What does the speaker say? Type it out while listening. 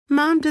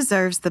Mom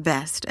deserves the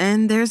best,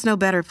 and there's no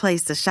better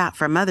place to shop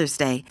for Mother's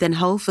Day than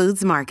Whole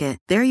Foods Market.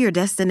 They're your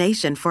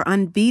destination for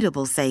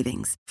unbeatable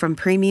savings, from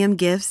premium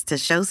gifts to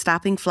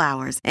show-stopping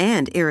flowers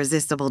and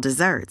irresistible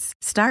desserts.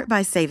 Start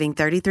by saving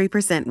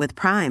 33% with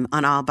Prime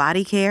on all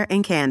body care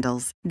and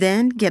candles.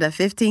 Then get a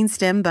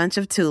 15-stem bunch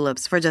of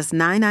tulips for just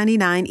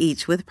 $9.99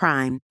 each with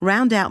Prime.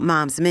 Round out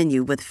Mom's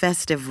menu with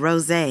festive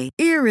rosé,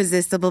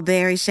 irresistible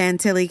berry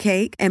chantilly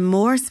cake, and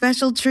more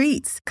special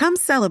treats. Come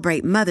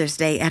celebrate Mother's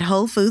Day at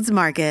Whole Foods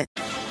Market.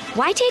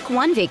 Why take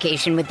one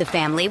vacation with the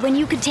family when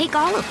you could take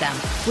all of them?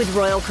 With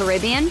Royal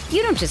Caribbean,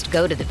 you don't just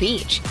go to the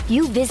beach.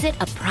 You visit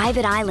a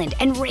private island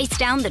and race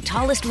down the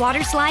tallest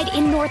water slide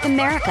in North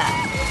America.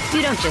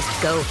 You don't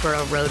just go for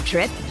a road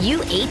trip. You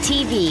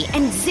ATV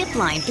and zip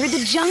line through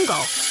the jungle.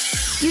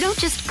 You don't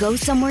just go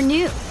somewhere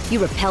new.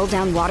 You rappel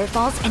down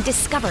waterfalls and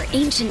discover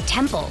ancient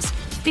temples.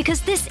 Because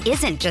this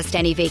isn't just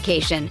any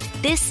vacation.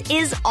 This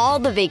is all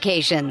the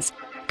vacations.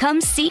 Come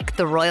seek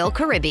the Royal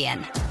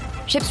Caribbean.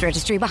 Ships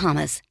Registry,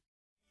 Bahamas.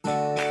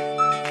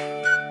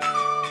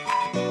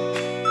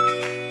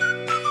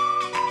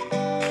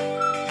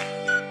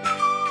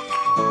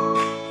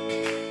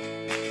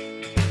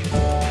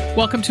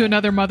 Welcome to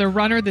another Mother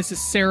Runner. This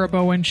is Sarah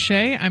Bowen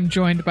Shea. I'm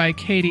joined by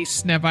Katie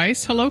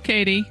Snevice. Hello,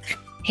 Katie.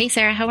 Hey,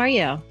 Sarah. How are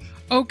you?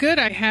 Oh, good.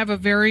 I have a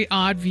very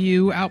odd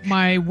view out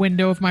my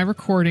window of my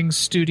recording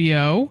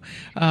studio.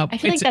 I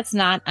feel like that's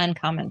not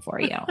uncommon for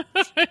you.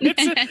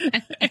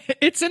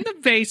 It's in the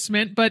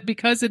basement, but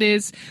because it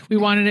is, we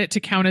wanted it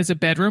to count as a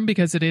bedroom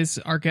because it is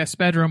our guest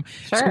bedroom.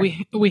 Sure.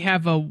 So we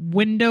have a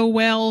window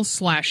well /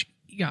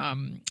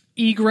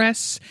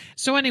 egress.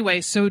 So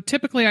anyway, so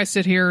typically I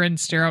sit here and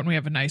stare out and we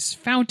have a nice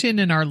fountain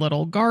in our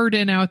little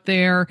garden out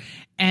there.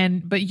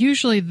 But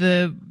usually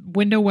the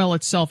window well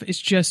itself is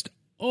just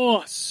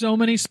so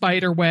many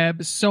spider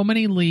webs, so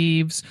many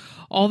leaves,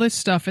 all this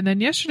stuff. And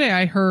then yesterday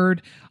I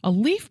heard a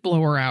leaf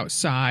blower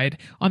outside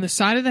on the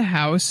side of the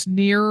house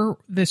near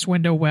this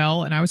window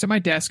well. And I was at my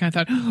desk and I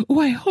thought,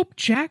 I hope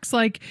Jack's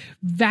like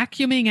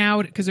vacuuming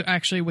out, because it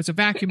actually was a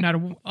vacuum, not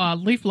a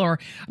leaf blower.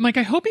 I'm like,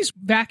 I hope he's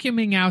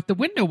vacuuming out the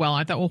window well.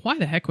 I thought, well, why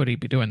the heck would he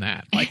be doing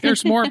that? Like,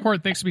 there's more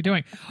important things to be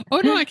doing.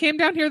 Oh no, I came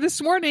down here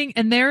this morning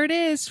and there it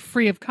is,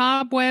 free of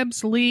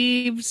cobwebs,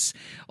 leaves,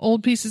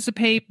 old pieces of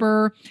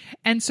paper.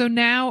 And so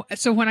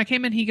when I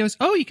came in, he goes,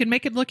 you can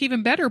make it look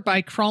even better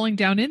by crawling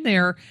down in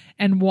there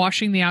and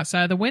washing the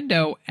outside of the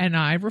window. And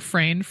I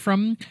refrained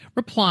from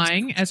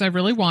replying as I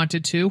really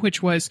wanted to,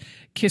 which was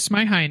kiss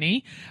my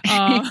hiney.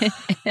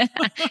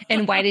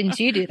 And why didn't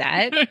you do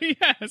that?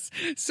 Yes.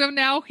 So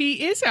now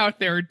he is out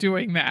there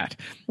doing that.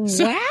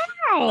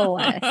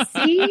 Wow.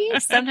 See,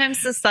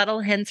 sometimes the subtle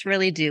hints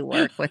really do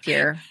work with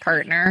your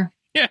partner.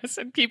 Yes,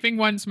 and keeping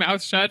one's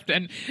mouth shut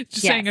and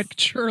just saying a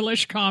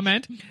churlish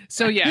comment.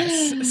 So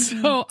yes,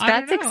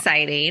 that's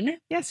exciting.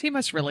 Yes, he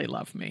must really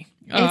love me.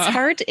 It's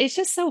hard. It's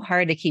just so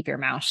hard to keep your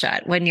mouth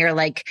shut when you're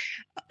like,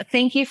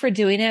 thank you for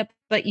doing it,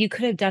 but you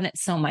could have done it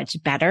so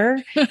much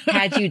better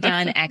had you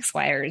done X,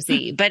 Y, or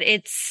Z. But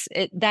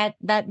that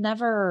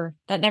never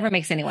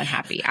makes anyone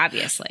happy.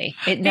 Obviously,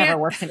 it never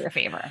works in your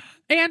favor.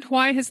 And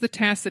why has the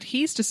task that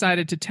he's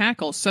decided to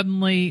tackle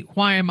suddenly?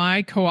 Why am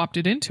I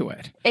co-opted into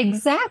it?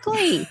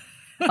 Exactly.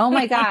 Oh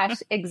my gosh,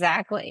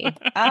 exactly.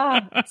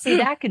 See,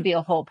 that could be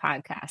a whole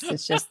podcast.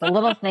 It's just the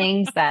little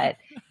things that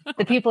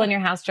the people in your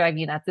house drive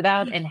you nuts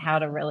about and how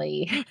to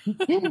really,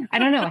 I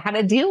don't know, how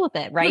to deal with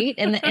it, right?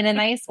 In a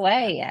nice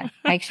way.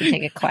 I should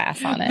take a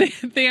class on it.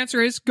 The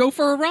answer is go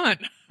for a run.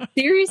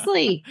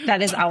 Seriously,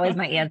 that is always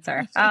my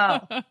answer.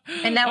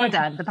 And now we're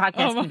done. The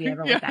podcast can be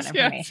over with that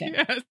information.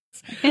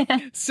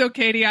 Yes. So,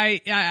 Katie,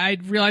 I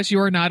realize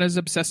you are not as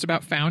obsessed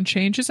about found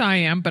change as I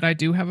am, but I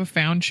do have a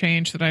found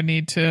change that I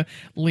need to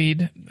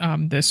lead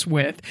this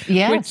with.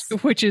 Yes.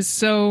 Which is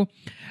so...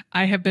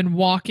 I have been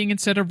walking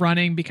instead of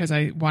running because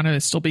I want to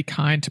still be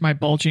kind to my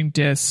bulging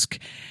disc.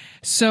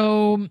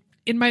 So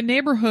in my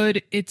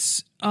neighborhood,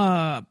 it's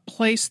a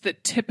place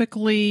that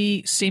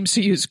typically seems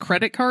to use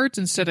credit cards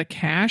instead of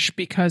cash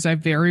because I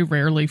very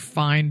rarely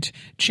find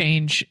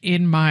change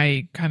in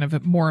my kind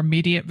of more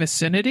immediate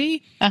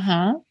vicinity.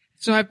 Uh-huh.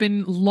 So I've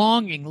been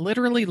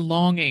literally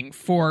longing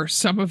for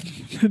some of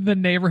the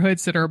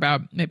neighborhoods that are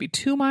about maybe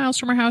 2 miles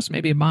from our house,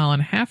 maybe 1.5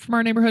 miles from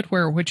our neighborhood,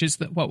 which is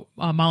what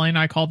Molly and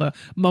I call the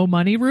Mo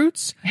Money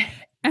routes.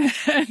 And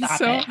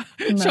so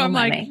I'm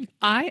like,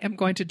 I am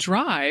going to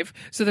drive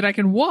so that I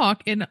can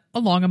walk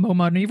along a Mo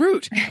Money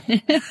route.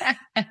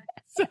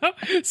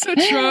 So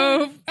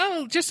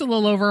drove just a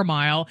little over 1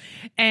 mile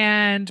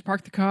and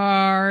parked the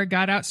car,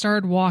 got out,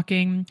 started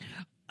walking,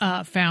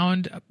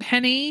 found a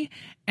penny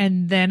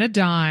and then a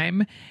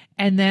dime.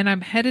 And then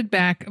I'm headed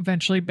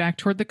eventually back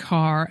toward the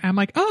car. I'm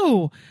like,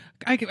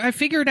 I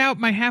figured out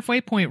my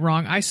halfway point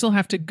wrong. I still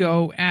have to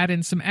go add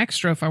in some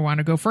extra if I want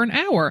to go for an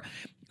hour.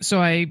 So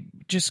I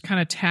just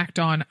kind of tacked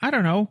on,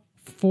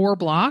 4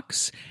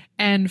 blocks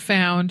and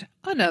found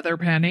another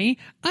penny,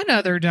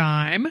 another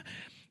dime.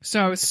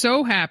 So I was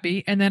so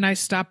happy. And then I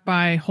stopped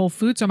by Whole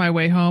Foods on my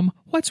way home.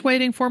 What's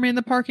waiting for me in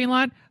the parking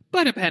lot?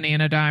 but a penny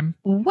and a dime.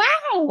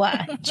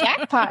 Wow.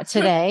 Jackpot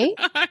today.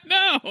 I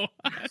know.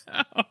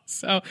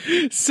 So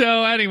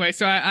anyway,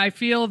 so I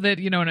feel that,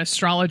 an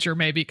astrologer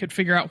maybe could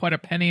figure out what a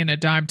penny and a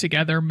dime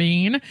together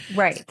mean.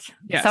 Right.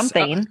 Yes.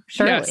 Something,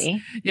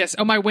 surely. Yes.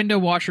 Oh, my window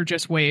washer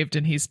just waved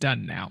and he's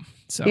done now.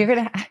 So you're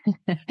going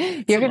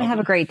to have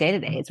a great day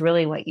today. It's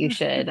really what you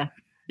should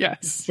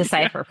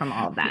decipher from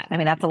all of that. I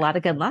mean, that's a lot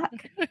of good luck.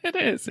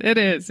 It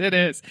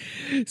is.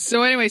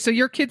 So anyway, so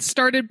your kids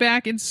started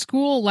back in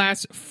school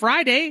last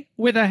Friday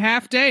with a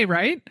half day,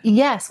 right?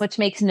 Yes, which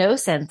makes no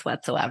sense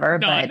whatsoever,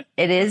 but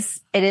it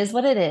is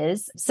what it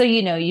is. So,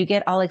 you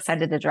get all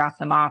excited to drop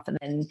them off and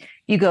then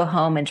you go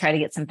home and try to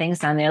get some things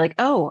done. They're like,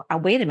 oh,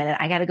 wait a minute.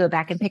 I got to go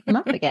back and pick them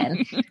up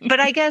again. But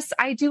I guess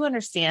I do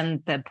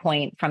understand the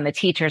point from the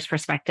teacher's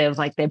perspective.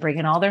 Like they bring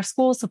in all their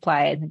school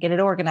supplies and get it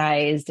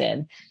organized.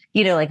 And,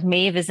 like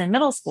Maeve is in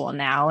middle school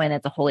now and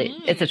it's a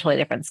totally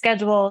different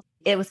schedule.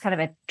 It was kind of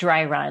a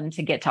dry run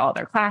to get to all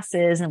their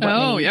classes and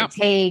what they need to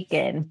take.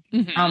 And,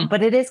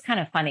 but it is kind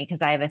of funny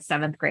because I have a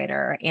 7th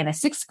grader and a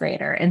 6th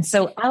grader. And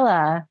so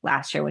Ella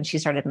last year when she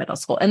started middle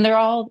school, and they're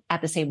all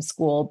at the same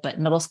school, but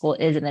middle school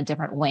is in a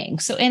different wing.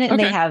 So in it,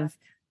 they have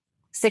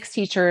 6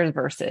 teachers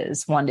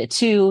versus 1 to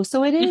 2.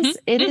 So it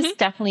is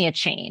definitely a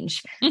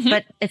change,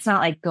 but it's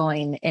not like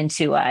going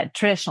into a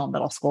traditional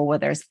middle school where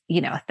there's,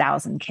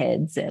 1,000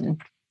 kids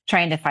and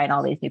trying to find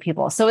all these new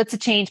people. So it's a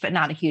change, but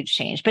not a huge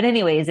change. But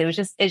anyways,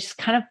 it's just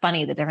kind of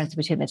funny, the difference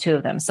between the two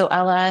of them. So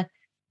Ella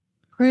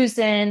cruised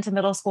into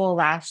middle school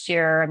last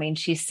year. I mean,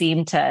 she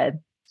seemed to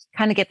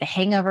kind of get the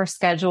hang of her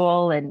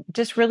schedule and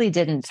just really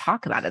didn't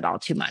talk about it all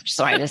too much.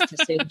 So I just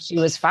assumed she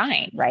was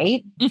fine.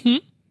 Right.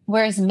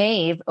 Whereas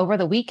Maeve over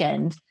the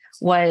weekend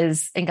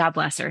was, and God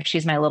bless her,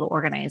 she's my little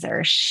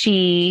organizer.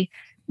 She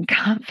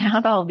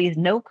found all these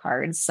note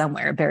cards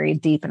somewhere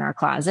buried deep in our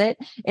closet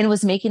and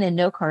was making a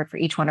note card for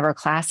each one of her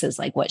classes,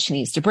 like what she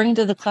needs to bring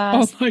to the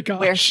class, oh my gosh,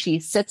 where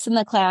she sits in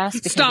the class,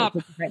 because Stop.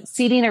 It's a different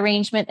seating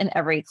arrangement in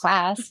every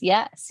class.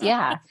 Yes.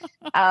 Yeah.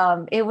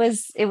 It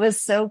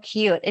was so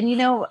cute.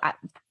 And,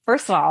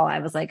 first of all, I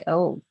was like,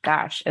 oh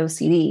gosh,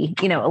 OCD,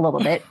 a little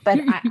bit, but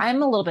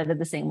I'm a little bit of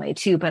the same way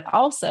too, but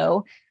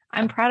also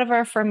I'm proud of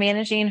her for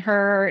managing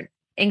her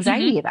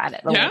anxiety about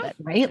it a little bit,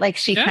 right? Like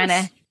she kind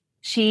of,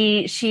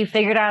 she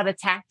figured out a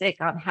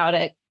tactic on how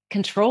to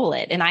control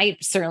it. And I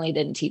certainly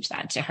didn't teach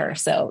that to her.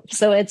 So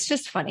it's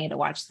just funny to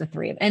watch the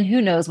three of them. And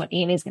who knows what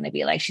Annie's going to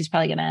be like. She's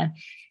probably going to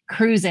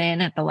cruise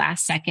in at the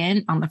last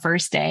second on the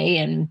first day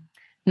and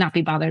not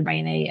be bothered by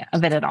any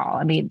of it at all.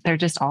 I mean, they're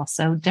just all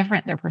so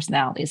different. Their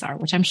personalities are,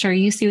 which I'm sure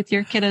you see with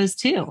your kiddos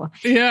too.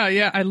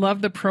 Yeah. I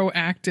love the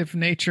proactive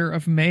nature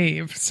of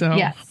Maeve. So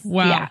yes.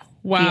 Wow.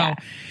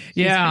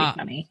 Yeah.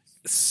 Funny.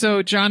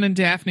 So John and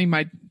Daphne,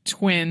 my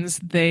twins,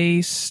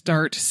 they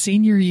start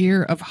senior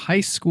year of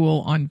high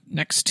school on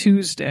next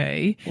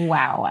Tuesday.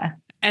 Wow.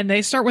 And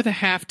they start with a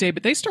half day,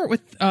 but they start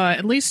with,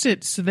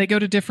 so they go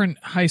to different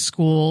high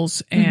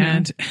schools.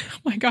 And oh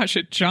my gosh,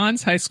 at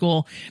John's high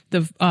school,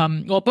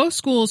 both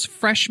schools,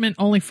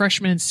 only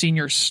freshmen and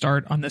seniors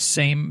start on the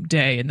same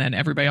day. And then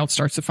everybody else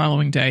starts the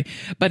following day.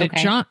 But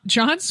at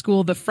John's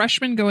school, the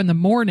freshmen go in the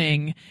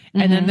morning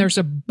and then there's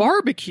a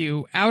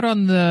barbecue out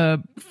on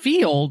the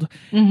field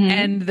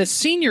and the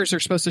seniors are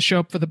supposed to show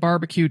up for the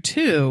barbecue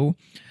too.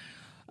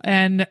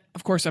 And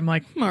of course, I'm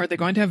like, are they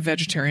going to have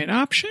vegetarian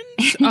options?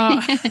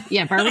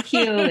 Yeah,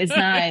 barbecue is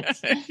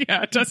not.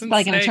 Yeah, it doesn't.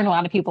 Like, going to turn a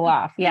lot of people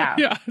off. Yeah.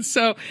 Yeah.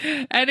 So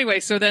anyway,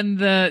 so then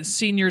the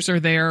seniors are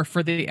there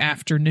for the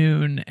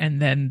afternoon,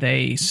 and then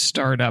they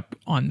start up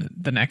on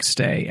the next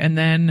day, and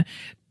then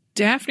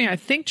Daphne, I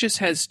think, just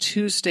has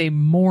Tuesday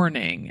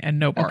morning and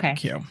no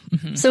barbecue.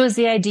 Okay. So is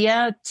the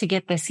idea to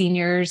get the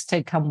seniors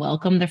to come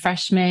welcome the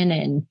freshmen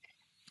and,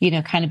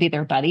 kind of be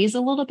their buddies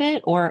a little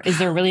bit? Or is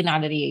there really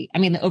not any,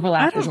 the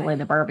overlap is only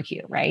the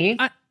barbecue, right?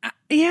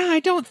 I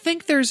don't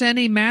think there's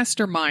any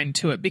mastermind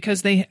to it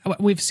because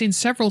we've seen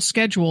several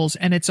schedules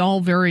and it's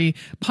all very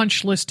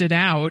punch listed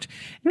out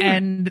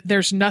and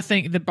there's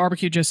nothing, the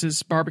barbecue just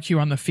is barbecue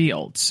on the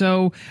field.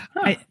 So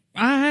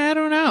I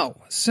don't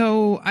know.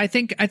 So I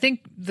think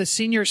the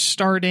seniors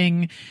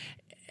starting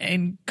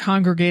and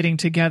congregating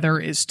together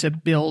is to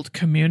build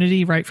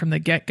community right from the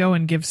get-go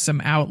and give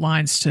some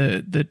outlines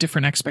to the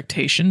different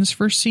expectations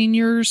for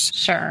seniors.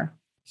 Sure.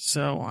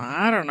 So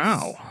I don't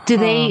know.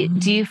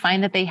 Do you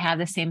find that they have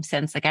the same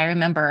sense? Like I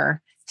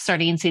remember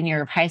starting senior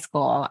year of high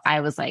school, I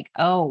was like,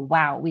 oh,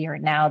 wow, we are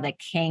now the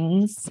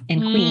kings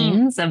and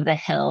queens of the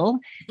hill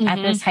at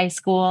this high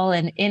school.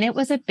 And it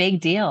was a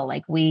big deal.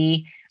 Like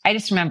I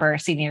just remember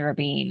senior year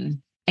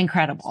being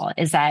incredible.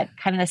 Is that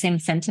kind of the same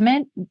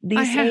sentiment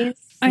these days?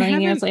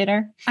 Years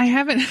later, I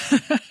haven't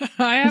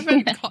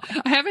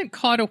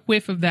caught a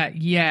whiff of that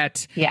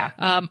yet. Yeah.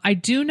 I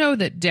do know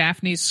that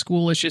Daphne's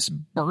school is just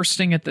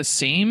bursting at the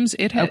seams.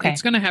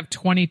 It's going to have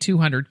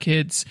 2,200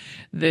 kids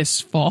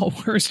this fall,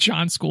 whereas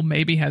John's school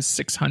maybe has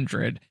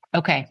 600.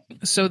 Okay.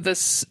 So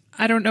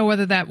I don't know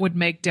whether that would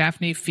make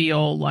Daphne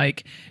feel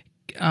like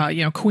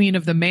queen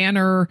of the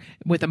manor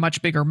with a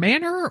much bigger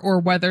manor, or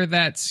whether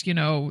that's,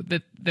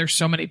 that there's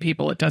so many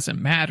people it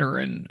doesn't matter.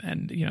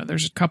 And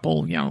there's a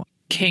couple,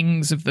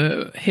 kings of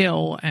the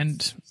hill,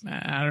 and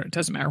it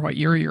doesn't matter what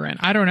year you're in.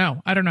 I don't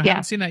know. I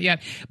haven't seen that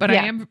yet, but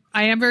I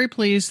am very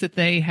pleased that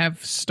they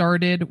have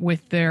started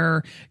with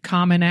their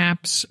Common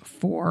Apps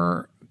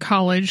for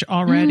college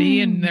already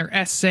and their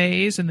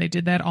essays, and they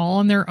did that all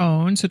on their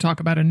own. So talk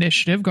about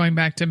initiative, going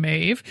back to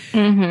Maeve.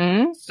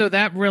 Mm-hmm. So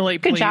that really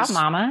good job,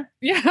 Mama.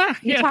 Yeah,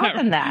 you taught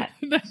them that.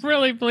 That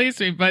really pleased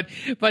me. But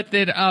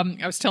that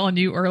I was telling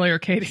you earlier,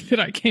 Katie, that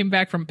I came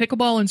back from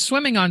pickleball and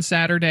swimming on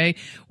Saturday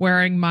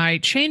wearing my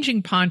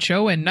changing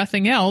poncho and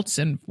nothing else,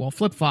 and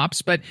flip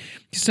flops. But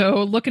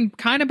so looking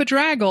kind of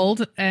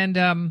bedraggled,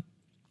 and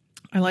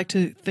I like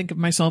to think of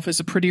myself as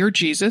a prettier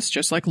Jesus,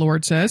 just like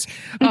Lord says.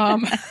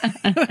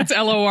 That's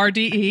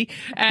Lorde.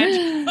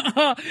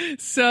 And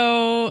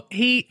so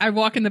I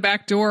walk in the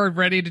back door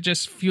ready to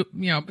just,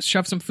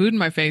 shove some food in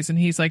my face. And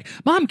he's like,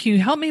 Mom, can you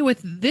help me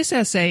with this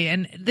essay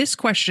and this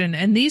question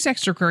and these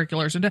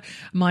extracurriculars? And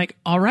I'm like,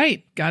 all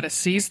right, got to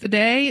seize the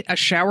day. A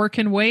shower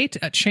can wait.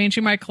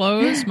 Changing my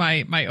clothes,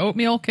 my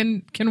oatmeal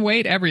can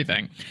wait,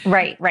 everything.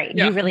 Right.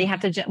 Yeah. You really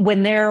have to,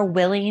 when they're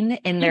willing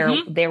and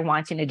they're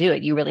wanting to do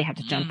it, you really have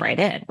to jump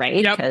right in, right?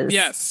 Yep.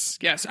 Yes.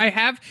 I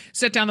have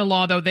set down the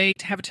law, though. They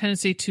have a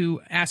tendency to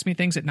ask me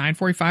things at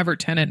 9:45 or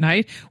 10 at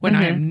night when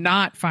I am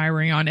not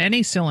firing on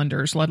any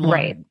cylinders, let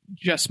alone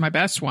just my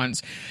best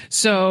ones.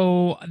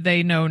 So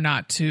they know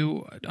not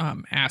to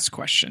ask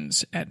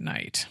questions at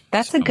night.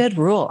 That's a good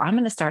rule. I'm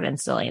going to start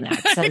instilling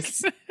that. But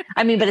it's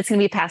going to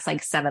be past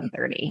like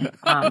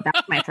 7:30.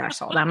 That's my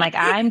threshold. I'm like,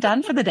 I'm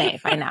done for the day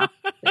by now.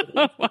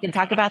 We can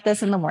talk about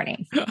this in the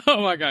morning.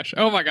 Oh my gosh.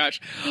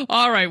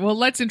 All right. Well,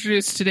 let's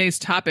introduce today's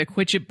topic,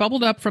 which it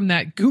bubbled up from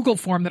that Google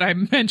form that I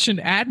mentioned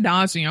ad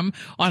nauseum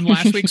on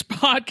last week's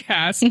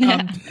podcast.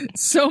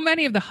 So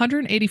many of the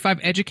 185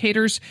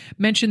 educators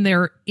mentioned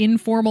their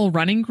informal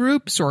running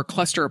groups or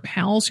cluster of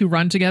pals who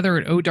run together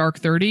at Dark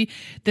 30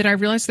 that I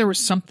realized there was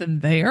something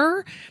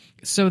there.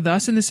 So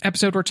thus, in this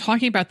episode, we're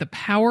talking about the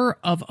power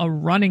of a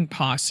running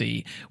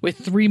posse with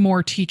 3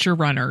 more teacher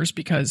runners,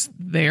 because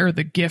they're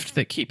the gift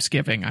that keeps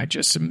giving. I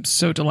just am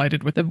so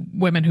delighted with the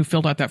women who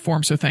filled out that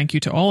form. So thank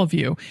you to all of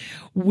you.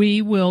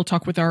 We will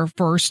talk with our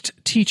first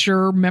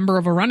teacher member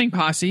of a running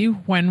posse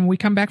when we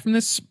come back from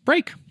this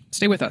break.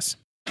 Stay with us.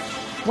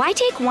 Why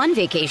take one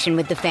vacation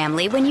with the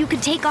family when you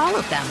could take all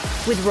of them?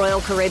 With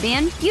Royal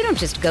Caribbean, you don't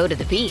just go to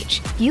the beach.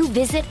 You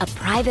visit a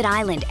private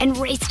island and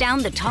race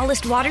down the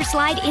tallest water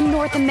slide in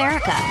North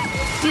America.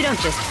 You don't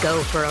just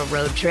go for a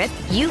road trip.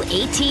 You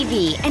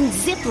ATV and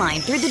zip line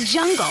through the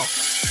jungle.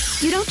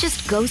 You don't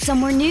just go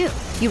somewhere new.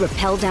 You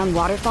rappel down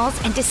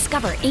waterfalls and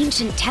discover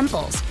ancient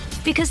temples.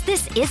 Because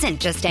this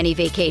isn't just any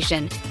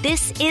vacation.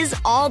 This is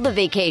all the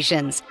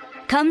vacations.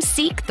 Come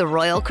seek the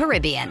Royal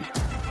Caribbean.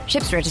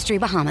 Ships Registry,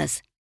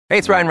 Bahamas. Hey,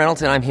 it's Ryan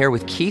Reynolds, and I'm here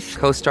with Keith,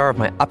 co-star of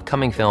my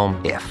upcoming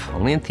film, If,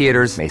 only in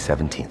theaters May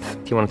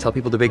 17th. Do you want to tell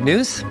people the big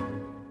news?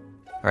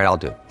 All right, I'll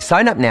do it.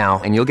 Sign up now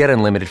and you'll get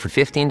unlimited for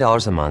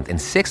 $15 a month and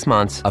 6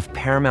 months of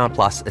Paramount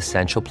Plus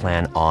Essential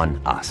Plan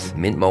on us.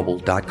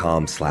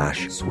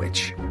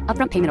 MintMobile.com/switch.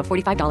 Upfront payment of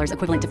 $45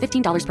 equivalent to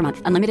 $15 per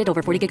month. Unlimited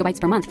over 40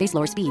 gigabytes per month. Face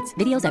lower speeds.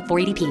 Videos at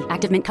 480p.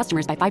 Active Mint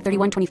customers by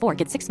 531.24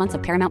 get 6 months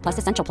of Paramount Plus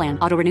Essential Plan.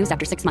 Auto renews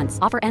after 6 months.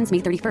 Offer ends May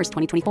 31st,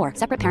 2024.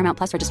 Separate Paramount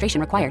Plus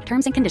registration required.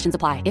 Terms and conditions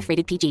apply if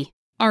rated PG.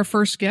 Our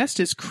first guest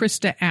is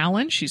Krista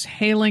Allen. She's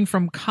hailing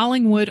from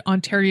Collingwood,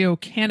 Ontario,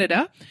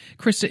 Canada.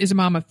 Krista is a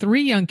mom of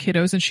 3 young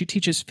kiddos, and she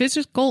teaches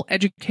physical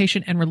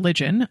education and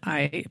religion,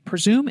 I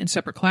presume in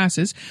separate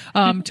classes,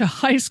 to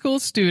high school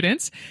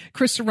students.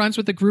 Krista runs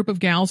with a group of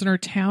gals in her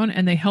town,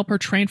 and they help her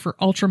train for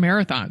ultra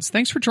marathons.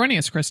 Thanks for joining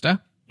us,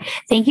 Krista.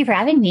 Thank you for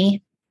having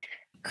me.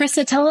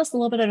 Krista, tell us a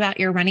little bit about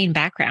your running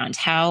background.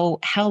 How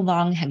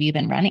long have you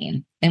been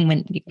running,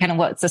 and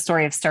what's the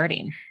story of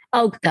starting?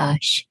 Oh,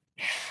 gosh.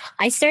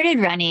 I started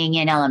running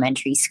in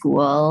elementary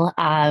school.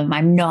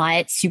 I'm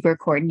not super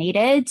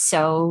coordinated,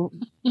 so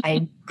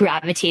I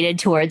gravitated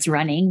towards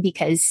running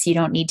because you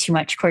don't need too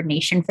much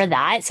coordination for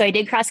that. So I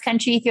did cross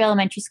country through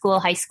elementary school,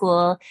 high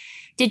school,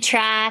 did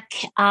track,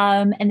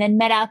 and then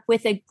met up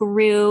with a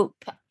group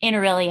in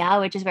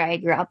Orillia, which is where I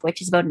grew up,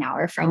 which is about an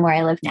hour from where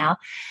I live now.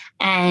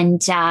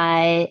 And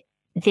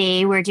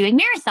they were doing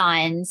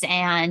marathons,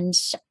 and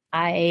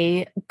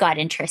I got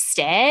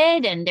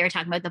interested, and they were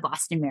talking about the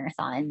Boston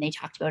Marathon. They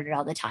talked about it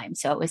all the time.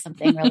 So it was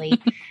something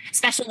really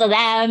special to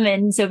them.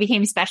 And so it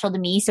became special to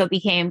me. So it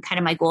became kind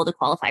of my goal to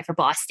qualify for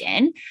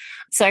Boston.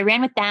 So I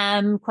ran with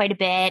them quite a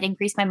bit,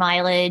 increased my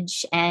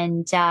mileage,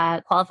 and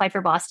qualified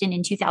for Boston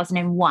in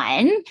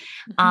 2001.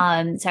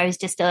 Mm-hmm. So I was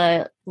just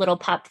a little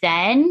pup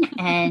then,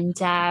 and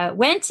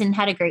went and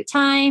had a great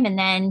time, and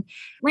then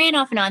ran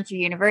off and on through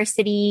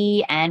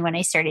university. And when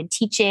I started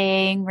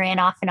teaching, ran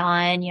off and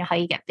on, how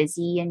you get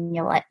busy and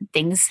you let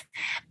things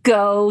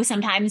go.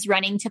 Sometimes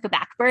running took a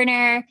back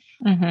burner.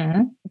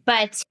 Mm-hmm.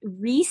 But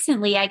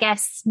recently, I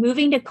guess,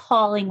 moving to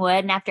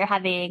Collingwood, and after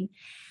having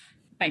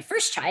my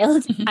first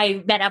child,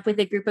 I met up with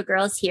a group of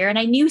girls here, and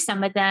I knew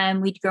some of them.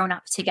 We'd grown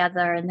up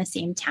together in the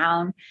same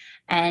town,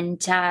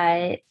 and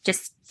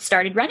just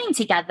started running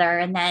together.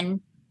 And then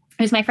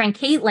it was my friend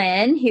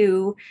Caitlin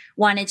who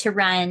wanted to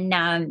run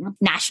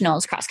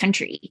nationals cross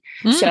country.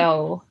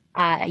 So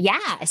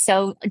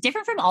so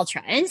different from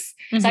ultras.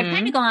 So I've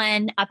kind of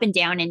gone up and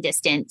down in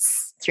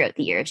distance throughout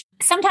the years.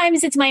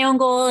 Sometimes it's my own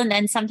goal, and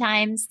then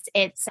sometimes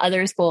it's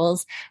others'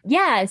 goals.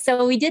 Yeah,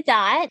 so we did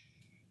that.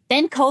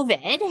 Then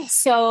COVID.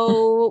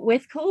 So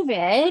with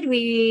COVID,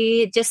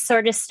 we just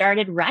sort of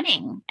started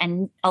running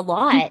and a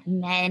lot,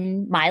 and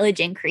then mileage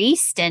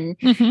increased. And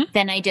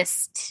then I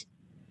just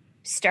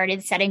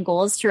started setting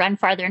goals to run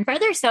farther and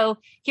farther. So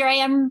here I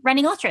am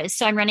running ultras.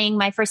 So I'm running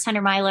my first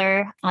 100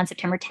 miler on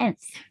September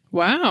 10th.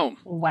 Wow.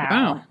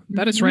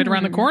 That is right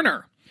around the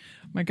corner.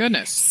 My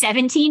goodness.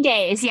 17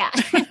 days. Yeah.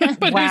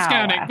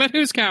 But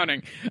who's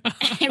counting?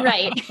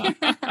 Right.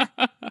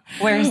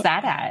 Where's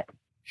that at?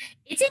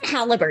 It's in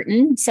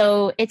Halliburton.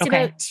 So it's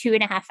about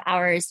 2.5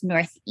 hours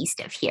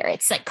northeast of here.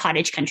 It's like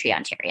cottage country,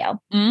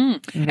 Ontario.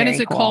 And is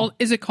it called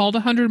a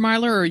 100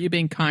 miler, or are you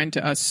being kind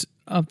to us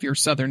of your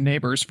southern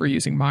neighbors for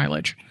using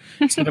mileage?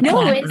 No,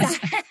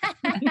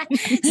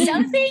 it's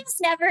some things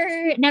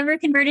never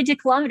converted to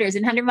kilometers,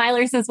 and 100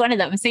 milers is one of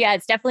them. So yeah,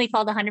 it's definitely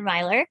called a 100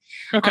 miler.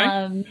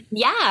 Okay.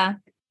 Yeah.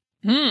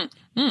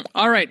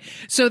 All right.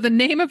 So the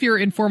name of your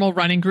informal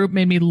running group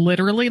made me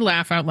literally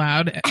laugh out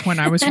loud when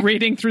I was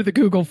reading through the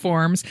Google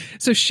forms.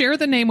 So share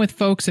the name with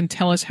folks and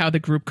tell us how the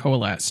group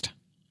coalesced.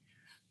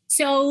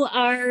 So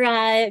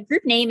our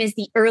group name is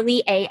the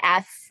Early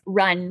AF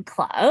Run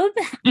Club.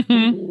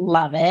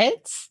 Love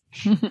it.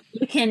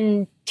 You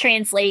can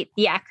translate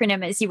the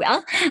acronym as you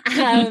will.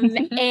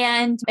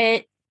 And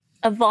it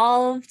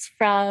evolved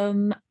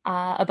from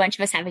a bunch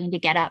of us having to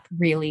get up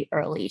really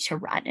early to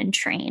run and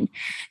train.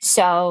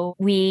 So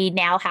we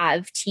now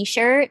have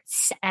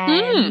t-shirts,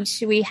 and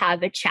we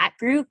have a chat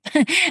group,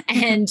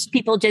 and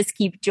people just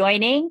keep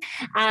joining.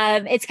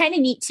 It's kind of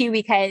neat too,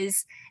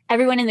 because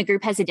everyone in the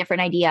group has a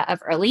different idea of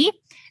early.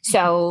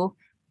 So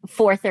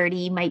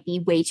 4:30 might be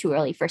way too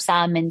early for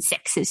some, and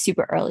 6 is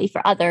super early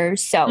for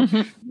others. So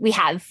we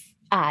have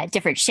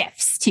different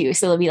shifts too.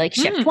 So there'll be like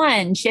shift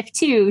 1, shift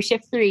 2,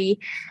 shift 3,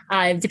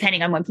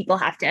 depending on when people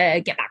have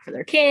to get back for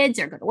their kids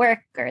or go to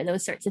work or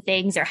those sorts of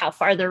things, or how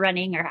far they're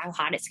running or how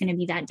hot it's going to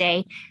be that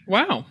day.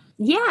 Wow.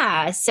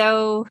 Yeah.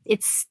 So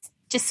it's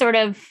just sort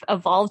of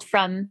evolved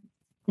from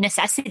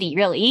necessity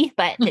really,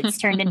 but it's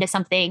turned into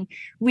something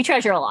we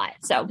treasure a lot.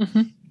 So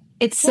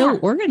it's so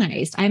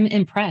organized. I'm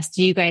impressed.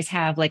 Do you guys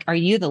have are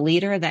you the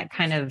leader that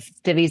kind of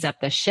divvies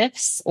up the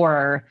shifts,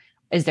 or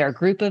is there a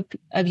group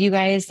of you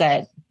guys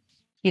that,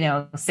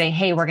 say,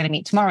 hey, we're going to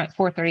meet tomorrow at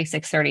 4:30,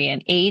 6:30,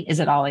 and 8? Is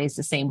it always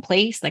the same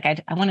place?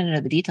 I want to know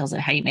the details of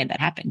how you made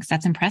that happen, because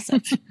that's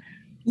impressive.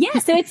 Yeah.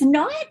 So it's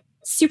not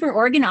super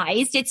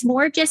organized. It's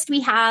more just, we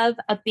have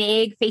a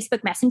big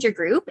Facebook Messenger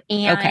group,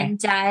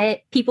 and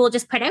people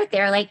just put out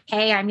there like,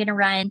 hey, I'm going to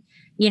run,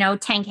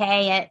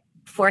 10K at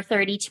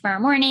 4:30 tomorrow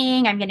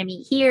morning. I'm going to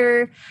meet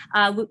here.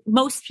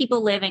 Most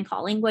people live in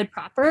Collingwood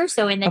proper.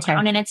 So in the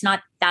town, and it's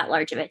not that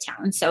large of a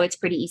town. So it's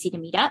pretty easy to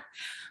meet up.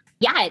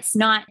 Yeah.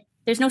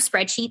 There's no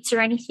spreadsheets or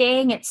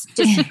anything. It's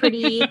just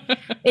pretty,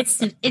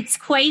 it's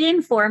quite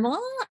informal.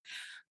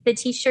 The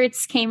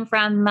t-shirts came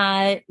from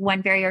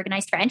one very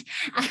organized friend.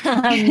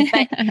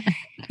 But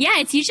yeah,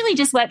 it's usually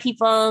just what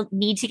people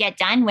need to get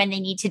done when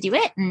they need to do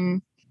it.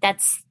 And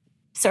that's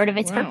sort of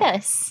its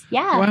purpose.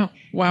 Yeah.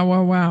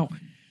 Wow.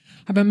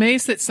 I'm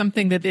amazed that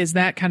something that is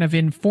that kind of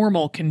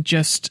informal can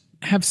just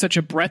have such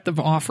a breadth of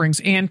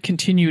offerings and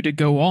continue to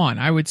go on.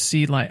 I would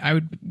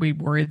be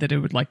worried that it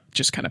would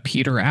just kind of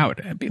peter out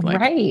and be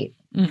right.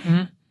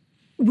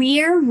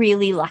 We're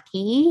really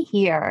lucky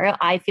here.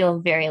 I feel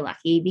very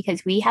lucky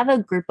because we have a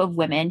group of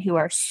women who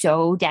are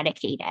so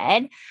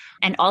dedicated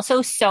and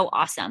also so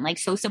awesome,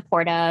 so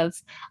supportive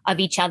of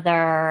each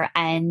other,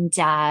 and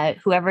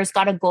whoever's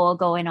got a goal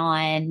going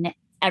on,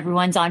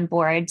 everyone's on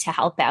board to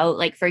help out.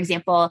 For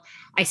example,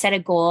 I set a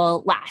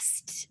goal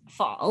last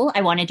fall.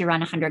 I wanted to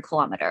run 100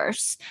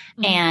 kilometers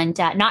and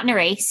not in a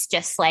race,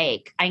 just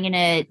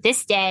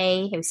this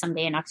day, it was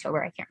someday in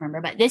October, I can't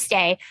remember, but this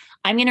day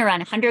I'm going to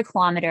run 100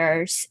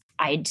 kilometers.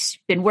 I'd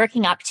been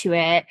working up to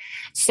it.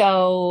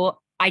 So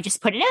I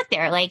just put it out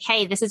there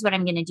hey, this is what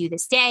I'm going to do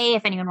this day.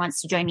 If anyone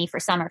wants to join me for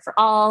some or for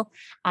all.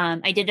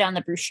 I did it on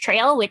the Bruce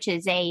Trail, which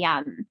is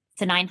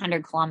it's a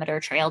 900 kilometer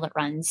trail that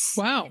runs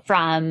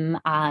from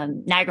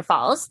Niagara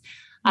Falls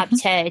up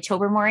to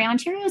Tobermory,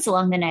 Ontario. It's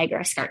along the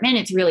Niagara Escarpment.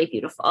 It's really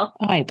beautiful.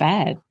 Oh, I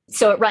bet.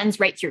 So it runs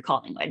right through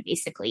Collingwood,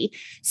 basically.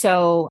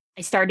 So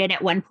I started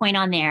at one point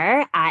on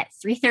there at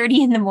 3:30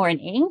 in the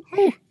morning.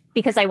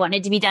 because I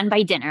wanted to be done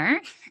by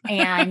dinner.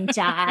 And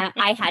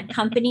I had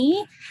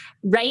company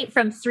right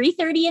from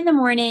 3:30 in the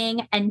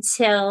morning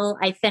until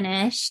I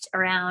finished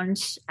around,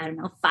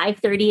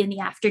 5:30 in the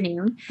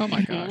afternoon. Oh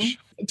my gosh.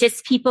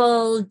 Just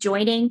people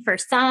joining for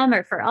some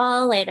or for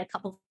all. I had a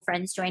couple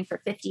friends join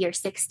for 50 or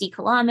 60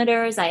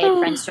 kilometers. I had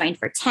friends join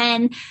for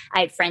 10.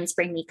 I had friends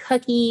bring me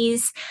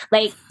cookies.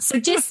 So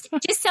just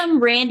some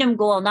random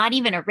goal, not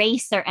even a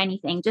race or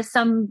anything, just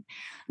some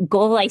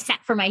goal I set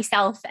for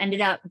myself,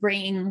 ended up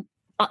bringing,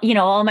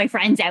 all my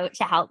friends out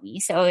to help me.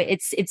 So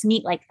it's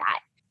neat like that.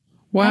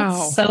 Wow.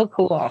 That's so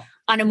cool.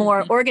 On a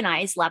more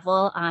organized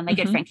level, my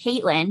good friend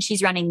Caitlin,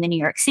 she's running the New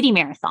York City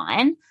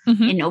Marathon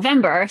in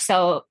November.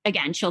 So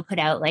again, she'll put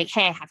out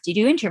hey, I have to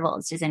do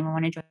intervals. Does anyone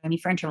want to join me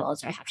for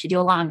intervals? Or I have to do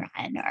a long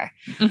run, or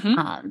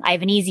I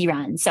have an easy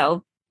run.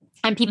 So,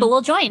 and people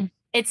will join.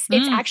 It's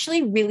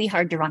actually really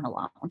hard to run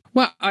alone.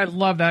 Well, I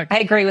love that. I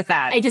agree with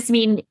that. I just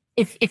mean,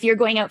 if you're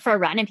going out for a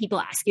run and people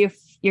ask you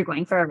if you're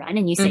going for a run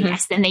and you say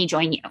yes, then they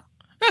join you.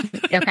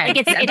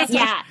 Okay.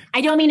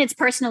 I don't mean it's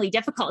personally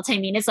difficult. I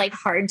mean, it's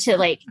hard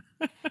to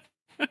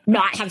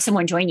not have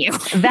someone join you.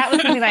 That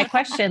was going to be my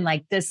question.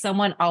 Does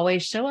someone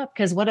always show up?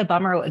 Because what a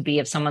bummer it would be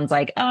if someone's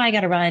like, oh, I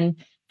got to run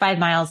 5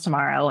 miles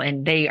tomorrow,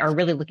 and they are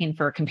really looking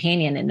for a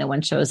companion and no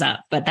one shows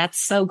up. But that's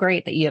so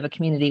great that you have a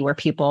community where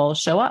people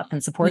show up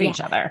and support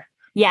each other.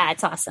 Yeah,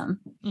 it's awesome.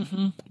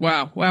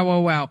 Wow.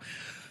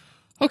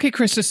 Okay,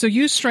 Krista, so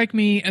you strike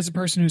me as a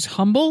person who's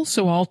humble,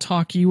 so I'll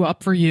talk you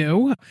up for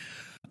you.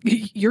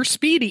 You're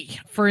speedy.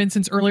 For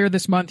instance, earlier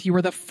this month, you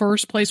were the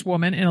first place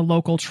woman in a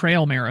local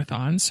trail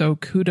marathon. So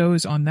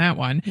kudos on that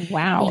one.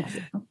 Wow.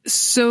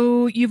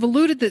 So you've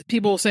alluded that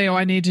people will say, oh,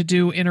 I need to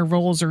do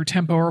intervals or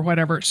tempo or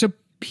whatever. So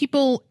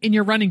people in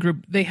your running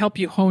group, they help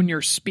you hone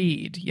your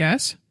speed.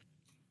 Yes?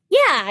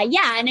 Yeah.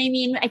 And I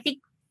mean, I think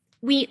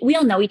we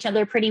all know each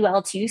other pretty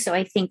well too. So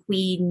I think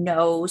we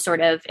know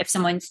sort of if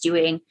someone's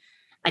doing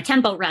a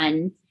tempo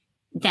run,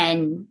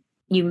 then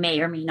you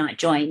may or may not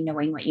join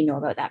knowing what you know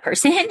about that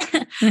person.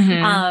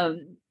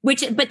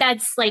 But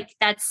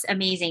that's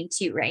amazing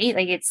too, right?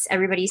 It's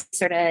everybody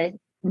sort of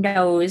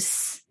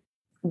knows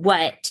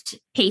what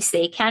pace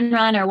they can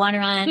run or want to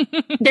run.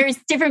 There's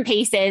different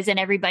paces and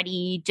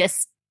everybody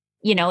just,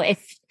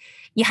 if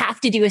you have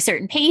to do a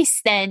certain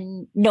pace,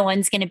 then no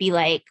one's going to be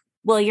like,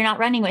 well, you're not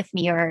running with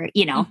me, or,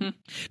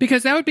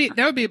 Because that would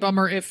be a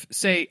bummer if,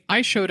 say,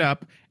 I showed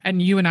up and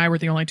you and I were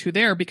the only two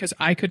there because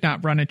I could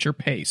not run at your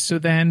pace. So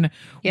then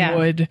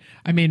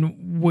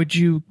would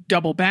you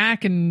double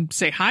back and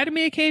say hi to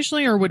me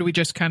occasionally, or would we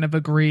just kind of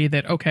agree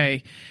that,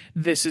 okay,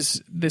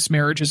 this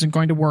marriage isn't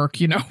going to work.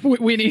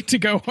 We need to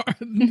go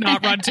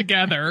not run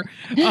together.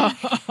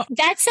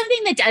 That's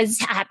something that does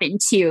happen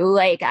too.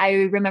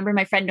 I remember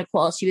my friend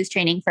Nicole, she was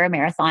training for a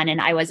marathon and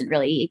I wasn't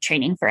really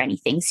training for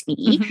anything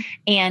speedy.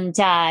 And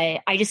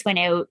I just went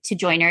out to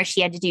join her.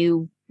 She had to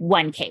do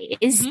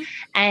 1Ks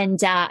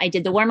and I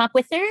did the warm up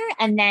with her,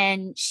 and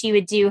then she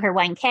would do her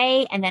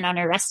 1K, and then on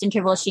her rest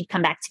interval she'd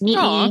come back to meet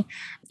me.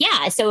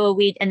 Yeah, so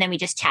we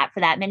just chat for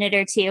that minute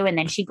or two, and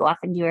then she'd go off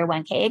and do her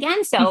 1K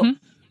again. So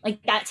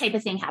that type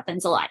of thing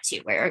happens a lot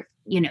too, where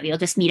you'll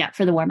just meet up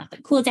for the warm up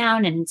and cool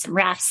down and some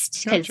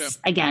rest, because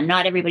again,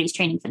 not everybody's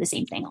training for the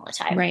same thing all the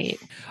time. Right.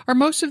 Are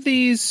most of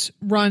these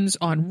runs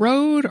on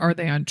road? Are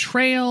they on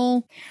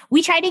trail?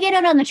 We try to get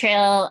out on the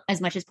trail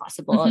as much as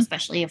possible,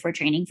 especially if we're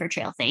training for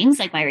trail things.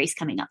 Like my race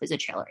coming up is a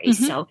trail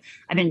race. So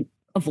I've been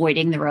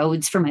avoiding the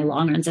roads for my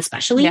long runs,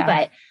 especially,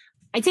 but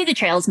I'd say the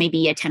trail's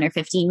maybe a 10 or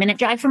 15 minute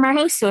drive from our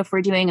house. So if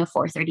we're doing a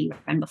 4:30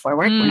 run before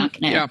work, we're not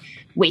going to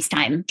waste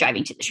time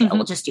driving to the trail.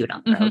 We'll just do it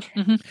on the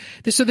road.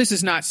 So this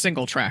is not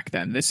single track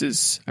then. This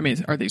is,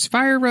 are these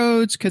fire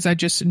roads? Because I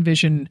just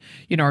envision,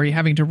 are you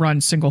having to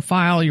run single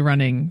file? You're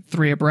running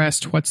 3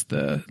 abreast? What's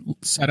the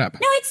setup?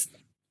 No, it's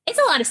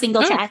a lot of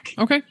single track.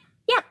 Okay.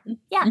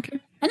 Yeah. Okay.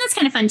 And that's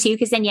kind of fun too,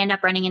 because then you end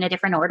up running in a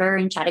different order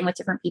and chatting with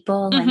different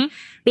people. And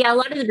a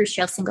lot of the Bruce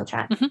Trail single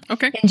track.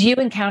 Okay. And do you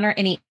encounter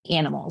any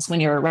animals when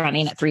you're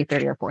running at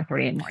 3:30 or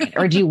 4:30 in the morning,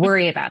 or do you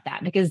worry about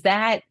that? Because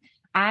I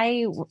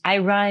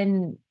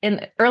run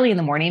early in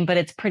the morning,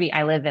 but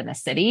I live in the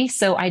city,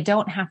 so I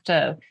don't have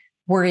to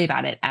worry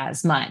about it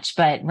as much.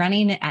 But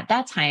running at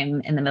that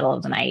time in the middle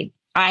of the night,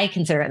 I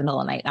consider it the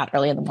middle of the night, not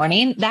early in the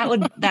morning. That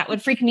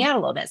would freak me out a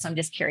little bit. So I'm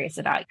just curious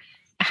about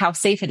how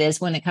safe it is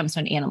when it comes to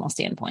an animal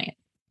standpoint.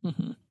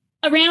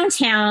 Around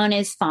town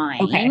is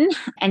fine. Okay.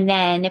 And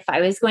then if I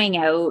was going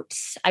out,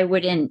 I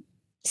wouldn't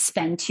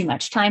spend too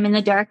much time in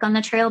the dark on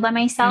the trail by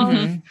myself,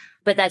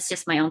 but that's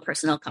just my own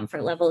personal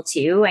comfort level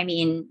too. I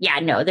mean,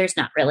 there's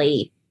not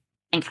really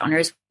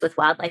encounters with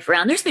wildlife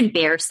around. There's been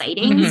bear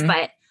sightings,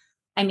 but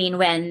I mean,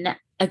 when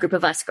a group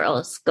of us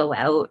girls go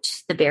out,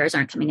 the bears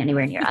aren't coming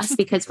anywhere near us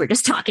because we're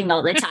just talking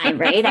all the time,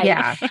 right?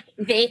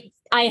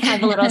 I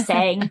have a little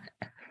saying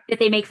that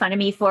they make fun of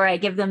me for. I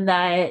give them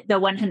the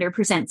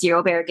 100%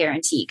 zero bear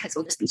guarantee, because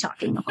we'll just be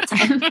talking the whole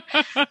time.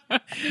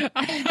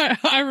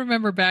 I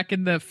remember back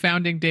in the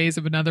founding days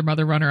of Another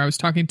Mother Runner, I was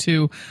talking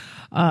to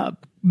a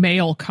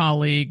male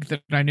colleague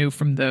that I knew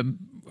from the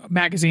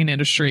magazine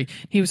industry.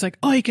 He was like,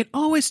 oh, you can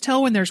always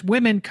tell when there's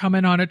women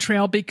coming on a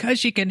trail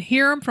because you can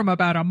hear them from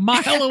about a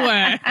mile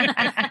away.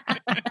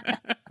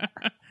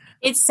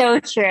 It's so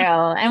true.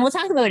 And we'll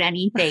talk about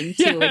anything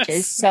too, which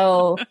is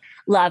so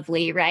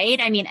lovely, right?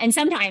 I mean, and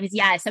sometimes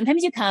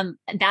you come,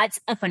 that's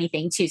a funny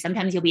thing too.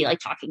 Sometimes you'll be like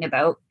talking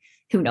about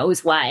who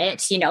knows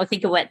what,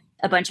 think of what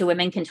a bunch of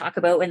women can talk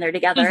about when they're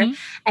together,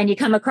 and you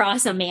come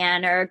across a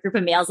man or a group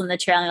of males on the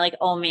trail and you're like,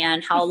 oh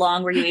man, how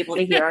long were you able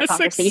to hear our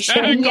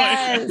conversation? Exactly.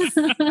 Yes.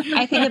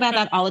 I think about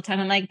that all the time.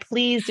 I'm like,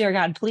 please, dear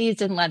God, please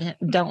don't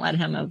let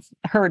him have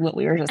heard what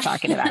we were just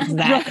talking about.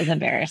 That is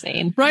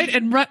embarrassing. Right.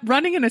 And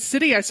running in a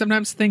city, I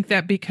sometimes think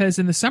that because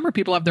in the summer,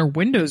 people have their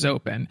windows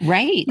open.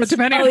 Right. But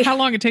depending on how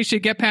long it takes you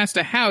to get past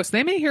a house,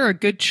 they may hear a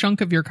good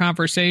chunk of your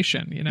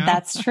conversation,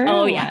 That's true.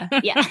 Oh yeah.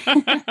 Yeah.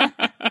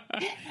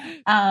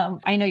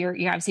 I know you're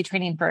obviously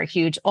training for a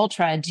huge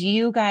ultra. Do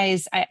you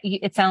guys,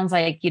 it sounds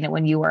like,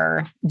 when you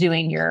were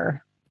doing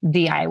your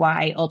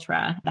DIY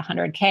ultra, the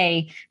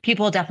 100K,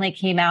 people definitely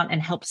came out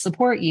and helped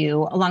support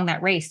you along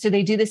that race. Do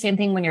they do the same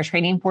thing when you're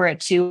training for it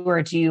too?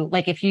 Or do you,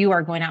 like, if you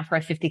are going out for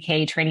a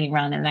 50K training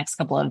run in the next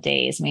couple of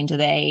days, I mean,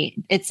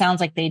 it sounds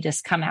like they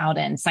just come out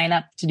and sign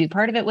up to do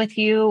part of it with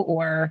you,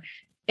 or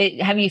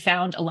have you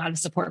found a lot of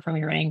support from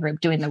your running group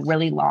doing the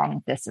really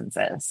long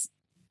distances?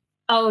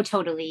 Oh,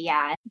 totally.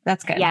 Yeah.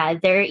 That's good. Yeah.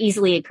 They're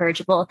easily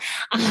encourageable.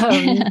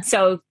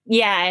 So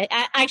yeah,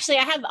 actually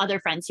I have other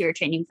friends who are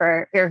training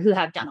or who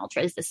have done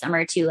ultras this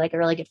summer too. Like a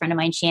really good friend of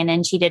mine,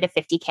 Shannon, she did a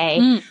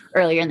 50K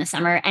earlier in the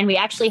summer. And we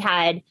actually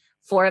had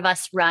 4 of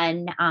us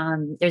run.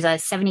 There's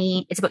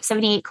it's about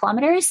 78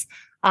 kilometers,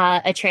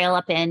 a trail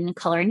up in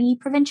Killarney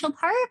Provincial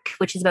Park,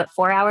 which is about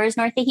 4 hours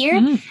north of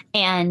here.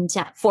 And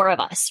 4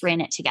 of us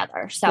ran it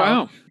together.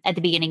 So at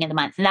the beginning of the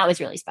month, and that was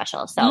really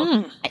special.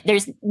 So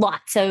there's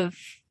lots of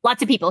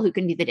people who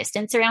can do the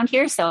distance around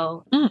here.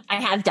 So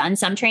I have done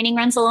some training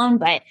runs alone,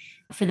 but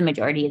for the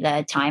majority of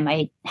the time,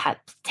 I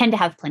tend to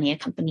have plenty of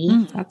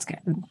company. That's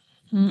good.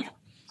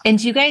 And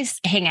do you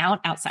guys hang out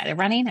outside of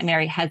running? I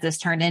mean, has this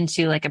turned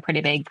into like a pretty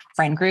big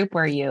friend group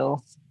where you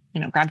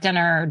grab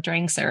dinner or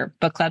drinks or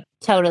book club?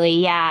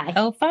 Totally. Yeah.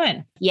 Oh,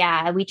 fun.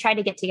 Yeah. We try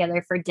to get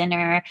together for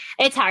dinner.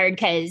 It's hard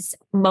because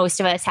most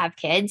of us have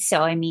kids.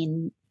 So, I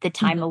mean, the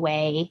time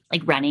away,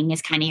 like running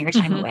is kind of your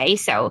time away.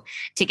 So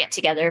to get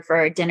together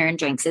for dinner and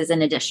drinks is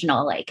an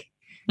additional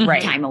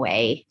time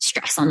away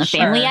stress on the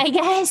family, I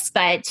guess.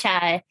 But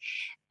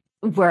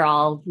we're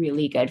all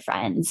really good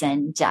friends,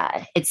 and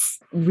it's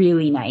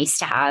really nice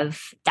to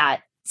have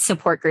that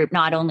support group,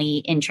 not only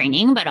in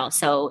training, but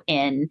also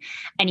in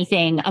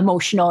anything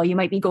emotional you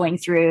might be going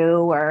through,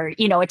 or,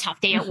 a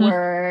tough day at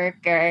work,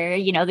 or,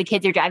 the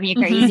kids are driving you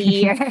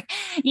crazy, or,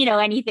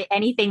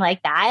 anything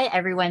like that.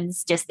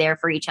 Everyone's just there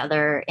for each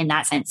other in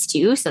that sense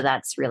too. So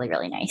that's really,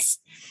 really nice.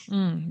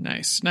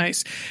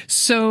 Nice.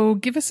 So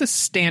give us a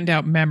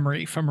standout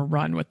memory from a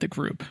run with the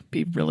group.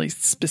 Be really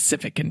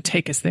specific and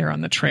take us there on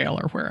the trail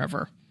or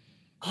wherever.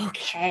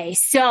 Okay,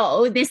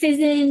 so this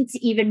isn't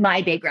even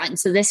my big run.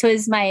 So this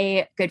was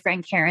my good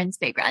friend Karen's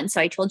big run. So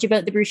I told you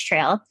about the Bruce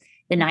Trail,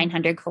 the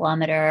 900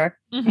 kilometer.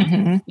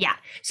 Yeah.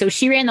 So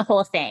she ran the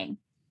whole thing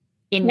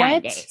in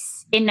 9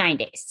 days. In 9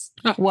 days.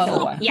 Oh, whoa.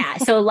 So, yeah.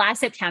 So last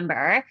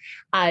September,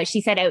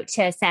 she set out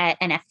to set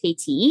an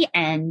FKT,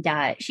 and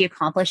she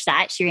accomplished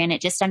that. She ran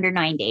it just under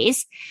 9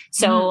 days.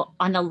 So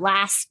on the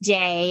last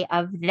day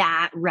of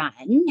that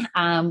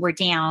run, we're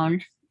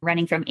down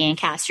running from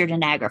Ancaster to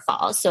Niagara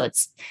Falls. So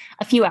it's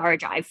a few hour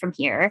drive from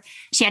here.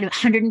 She had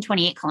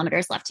 128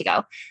 kilometers left to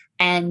go.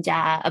 And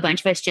a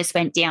bunch of us just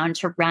went down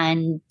to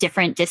run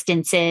different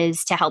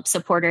distances to help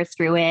support her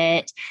through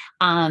it.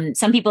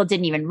 Some people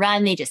didn't even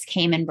run. They just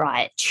came and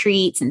brought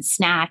treats and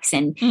snacks.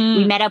 And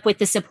we met up with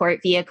the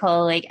support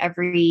vehicle like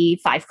every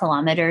 5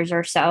 kilometers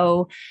or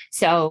so.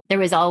 So there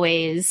was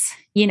always,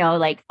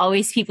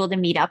 always people to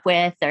meet up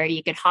with, or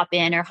you could hop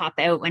in or hop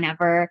out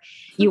whenever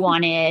you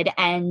wanted.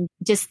 And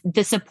just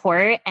the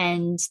support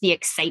and the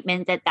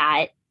excitement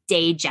that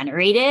day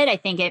generated. I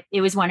think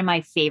it was one of my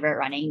favorite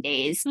running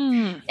days.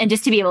 And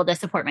just to be able to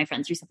support my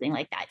friends through something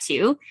like that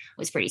too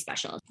was pretty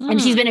special.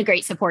 And she's been a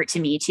great support to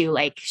me too.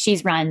 Like,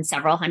 she's run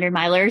several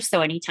 100-milers.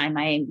 So anytime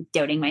I'm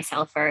doubting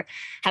myself or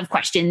have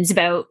questions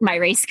about my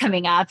race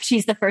coming up,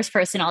 she's the first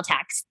person I'll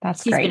text.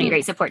 She's been a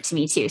great support to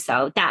me too.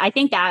 So I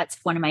think that's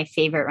one of my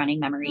favorite running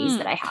memories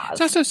that I have.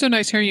 It's also so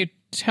nice hearing you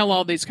tell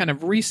all these kind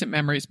of recent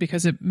memories,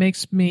 because it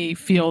makes me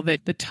feel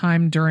that the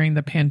time during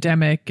the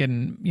pandemic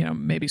and,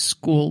 maybe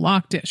school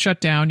shut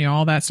down,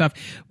 all that stuff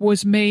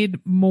was made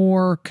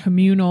more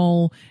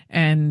communal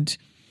and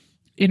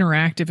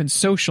interactive and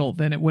social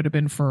than it would have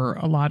been for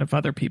a lot of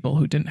other people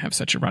who didn't have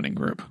such a running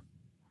group.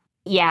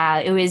 Yeah,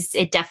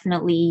 it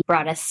definitely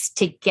brought us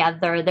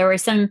together. There were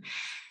some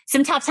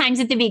tough times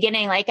at the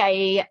beginning. Like,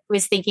 I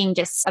was thinking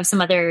just of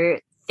some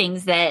other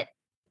things that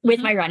with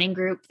my running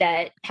group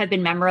that have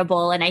been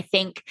memorable. And I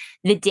think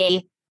the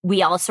day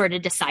we all sort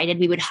of decided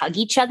we would hug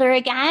each other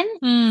again.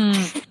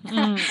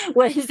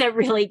 Was a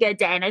really good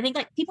day. And I think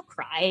like people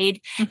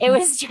cried. It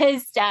was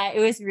just, it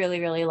was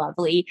really, really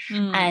lovely.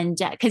 And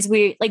cause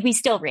we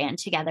still ran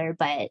together,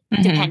 but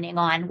depending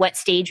on what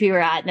stage we were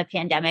at in the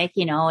pandemic,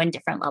 you know, and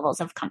different levels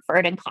of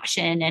comfort and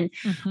caution and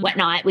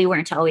whatnot, we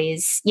weren't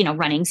always, you know,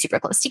 running super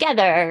close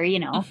together, you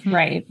know.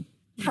 Right.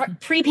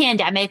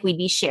 Pre-pandemic, we'd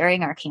be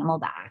sharing our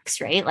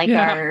Camelbacks, right? Like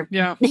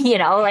you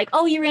know, like,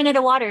 oh, you ran out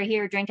of water,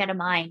 here, drink out of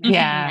mine.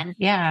 And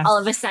all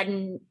of a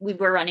sudden we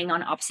were running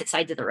on opposite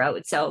sides of the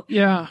road. So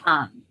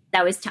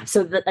that was tough.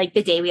 So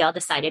the day we all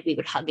decided we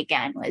would hug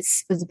again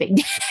was a big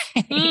day.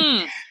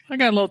 I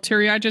got a little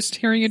teary-eyed just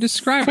hearing you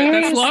describe it.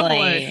 That's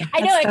lovely.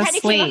 I know, it kind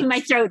of came up in my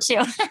throat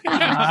too.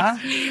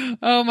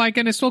 Oh my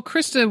goodness. Well,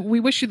 Krista,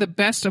 we wish you the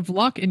best of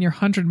luck in your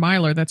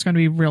 100-miler. That's going to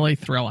be really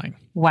thrilling.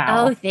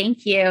 Wow. Oh,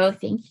 thank you.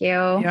 Thank you.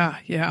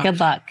 Yeah. Good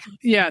luck.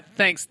 Yeah,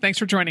 thanks. Thanks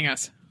for joining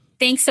us.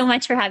 Thanks so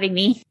much for having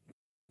me.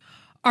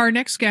 Our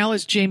next gal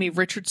is Jamie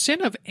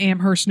Richardson of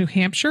Amherst, New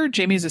Hampshire.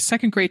 Jamie is a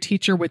second grade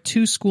teacher with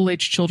 2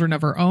 school-age children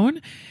of her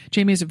own.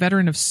 Jamie is a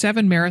veteran of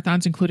 7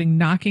 marathons, including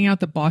knocking out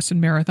the Boston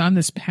Marathon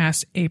this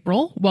past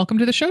April. Welcome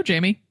to the show,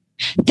 Jamie.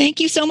 Thank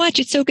you so much.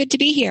 It's so good to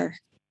be here.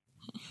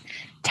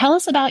 Tell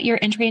us about your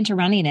entry into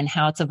running and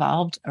how it's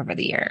evolved over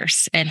the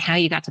years and how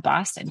you got to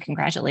Boston.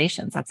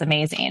 Congratulations. That's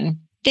amazing.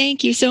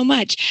 Thank you so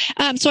much.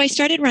 So I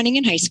started running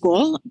in high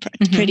school,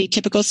 pretty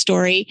typical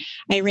story.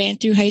 I ran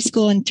through high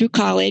school and through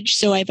college.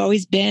 So I've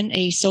always been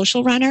a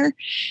social runner.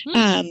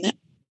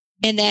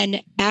 And then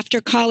after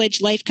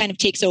college, life kind of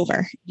takes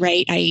over,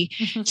 right? I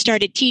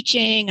started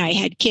teaching, I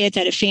had kids,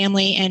 I had a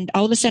family, and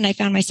all of a sudden I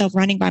found myself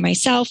running by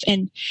myself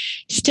and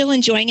still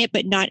enjoying it,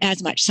 but not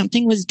as much.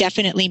 Something was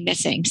definitely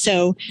missing.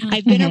 So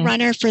I've been a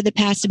runner for the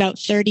past about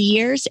 30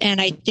 years,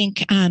 and I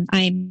think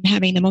I'm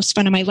having the most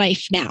fun of my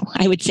life now,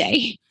 I would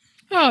say.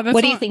 Oh, that's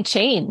what do you think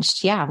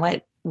changed? Yeah.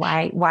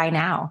 Why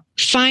now?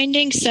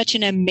 Finding such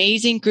an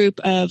amazing group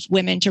of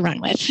women to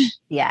run with.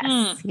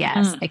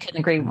 Yes. I couldn't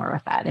agree more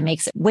with that. It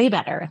makes it way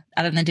better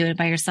other than doing it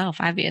by yourself,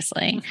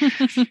 obviously.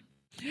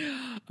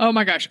 Oh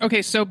my gosh.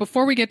 Okay. So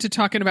before we get to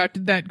talking about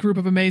that group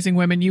of amazing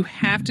women, you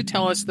have to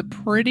tell us the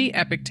pretty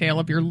epic tale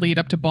of your lead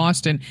up to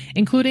Boston,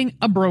 including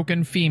a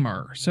broken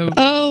femur. So,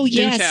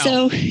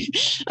 So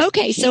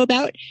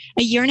about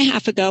a year and a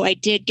half ago, I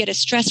did get a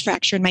stress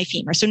fracture in my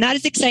femur. So not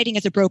as exciting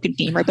as a broken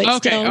femur, but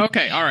still, all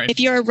right. If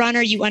you're a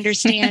runner, you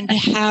understand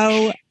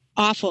how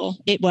awful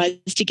it was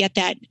to get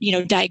that,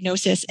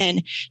 diagnosis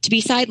and to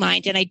be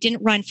sidelined. And I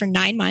didn't run for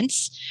 9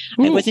 months.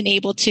 I wasn't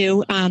able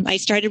to. I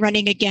started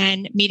running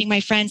again, meeting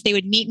my friends. They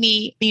would meet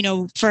me,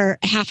 for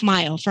a half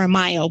mile, for a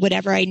mile,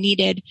 whatever I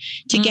needed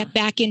to get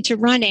back into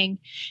running.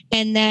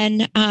 And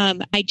then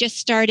I just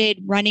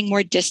started running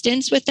more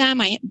distance with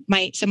them.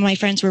 Some of my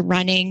friends were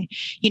running,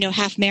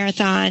 half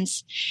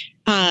marathons,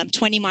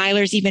 20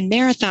 milers, even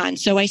marathons.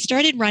 So I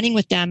started running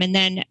with them. And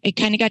then it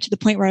kind of got to the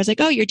point where I was like,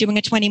 oh, you're doing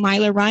a 20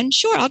 miler run?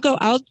 Sure. I'll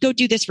go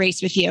do this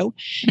race with you.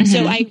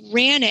 So I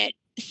ran it.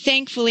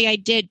 Thankfully I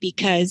did,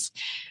 because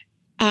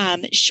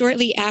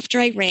shortly after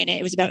I ran it,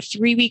 it was about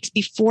 3 weeks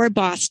before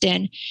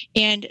Boston,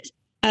 and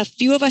a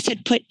few of us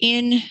had put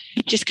in,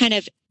 just kind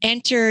of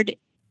entered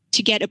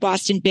to get a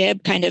Boston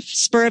bib, kind of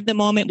spur of the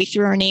moment. We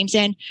threw our names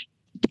in.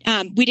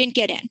 We didn't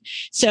get in.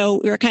 So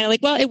we were kind of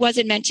like, well, it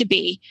wasn't meant to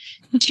be.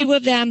 2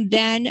 of them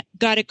then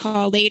got a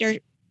call later,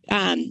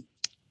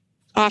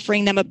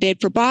 offering them a bib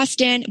for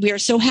Boston. We were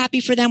so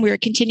happy for them. We were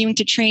continuing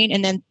to train.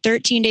 And then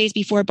 13 days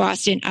before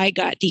Boston, I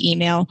got the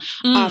email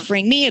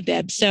offering me a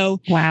bib.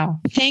 So wow.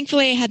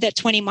 Thankfully I had that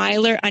 20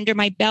 miler under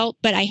my belt,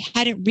 but I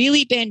hadn't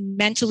really been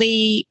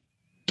mentally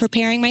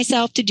preparing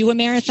myself to do a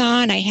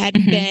marathon. I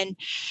hadn't been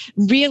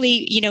really,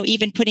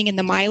 even putting in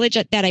the mileage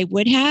that I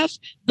would have.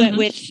 But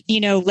with,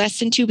 less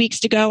than 2 weeks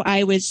to go,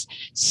 I was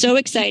so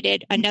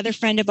excited. Another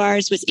friend of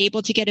ours was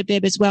able to get a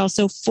bib as well.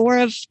 So 4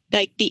 of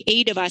the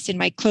 8 of us in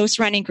my close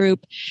running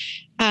group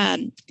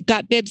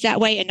got bibs that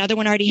way. Another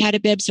one already had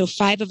a bib. So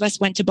 5 of us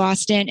went to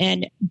Boston,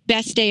 and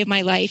best day of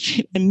my life.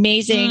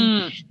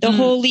 Amazing. The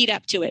whole lead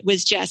up to it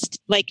was just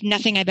like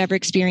nothing I've ever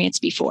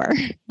experienced before.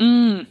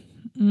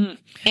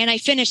 And I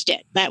finished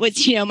it. That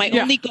was, my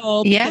only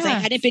goal, because I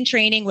hadn't been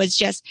training, was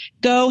just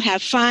go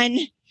have fun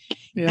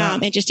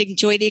and just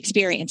enjoy the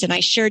experience. And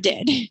I sure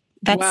did.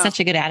 That's such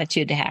a good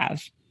attitude to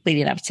have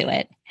leading up to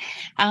it.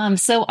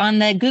 So on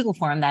the Google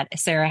form that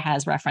Sarah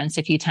has referenced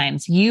a few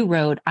times, you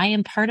wrote, I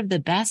am part of the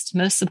best,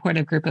 most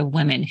supportive group of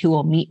women who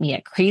will meet me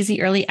at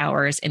crazy early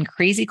hours in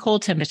crazy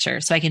cold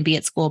temperatures so I can be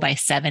at school by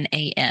 7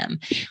 a.m.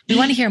 We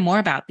want to hear more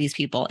about these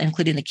people,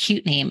 including the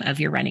cute name of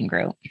your running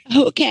group.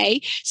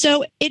 Okay.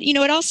 So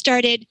it all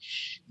started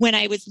when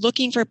I was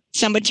looking for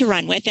someone to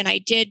run with, and I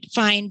did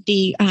find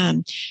the,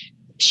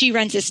 She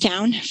Runs This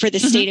Town for the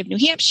state of New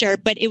Hampshire,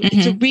 but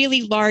it's a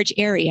really large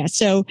area.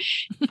 So,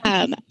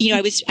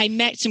 I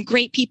met some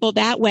great people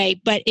that way,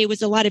 but it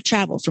was a lot of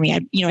travel for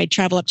me. I'd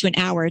travel up to an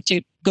hour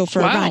to go for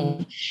a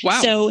run.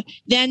 Wow. So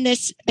then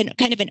this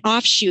kind of an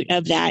offshoot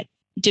of that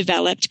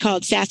developed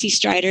called Sassy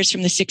Striders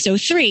from the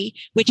 603,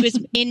 which was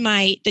in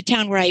the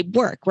town where I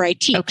work, where I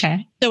teach.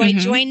 Okay. So I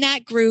joined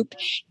that group,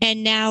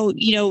 and now,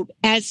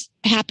 as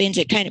happens,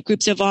 it kind of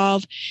groups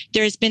evolve.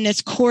 There's been this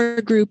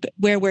core group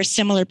where we're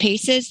similar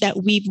paces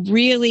that we've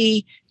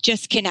really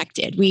just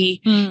connected.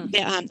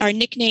 Our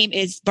nickname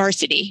is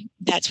Varsity.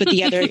 That's what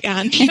the other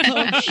people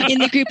in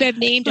the group have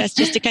named us,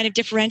 just to kind of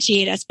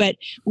differentiate us. But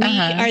we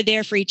are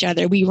there for each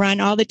other. We run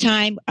all the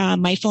time.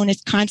 My phone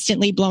is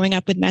constantly blowing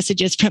up with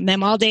messages from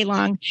them all day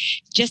long.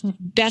 Just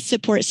best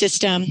support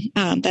system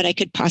that I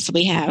could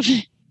possibly have.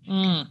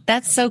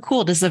 That's so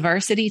cool. Does the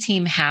varsity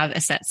team have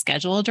a set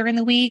schedule during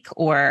the week,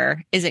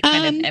 or is it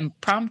kind of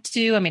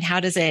impromptu? I mean, how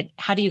do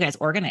you guys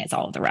organize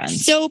all of the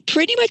runs? So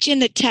pretty much in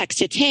the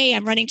text, it's, hey,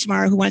 I'm running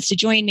tomorrow. Who wants to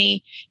join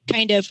me?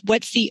 Kind of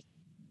what's the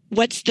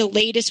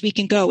latest we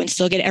can go and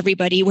still get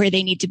everybody where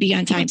they need to be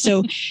on time.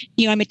 So,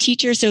 I'm a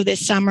teacher. So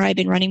this summer I've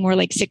been running more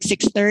like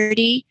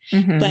 6:30,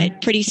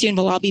 but pretty soon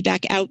we'll all be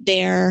back out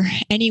there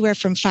anywhere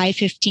from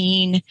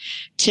 5:15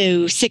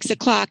 to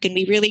 6:00. And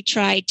we really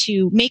try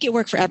to make it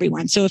work for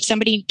everyone. So if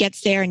somebody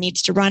gets there and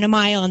needs to run a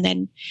mile and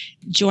then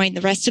join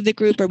the rest of the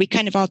group, or we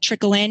kind of all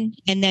trickle in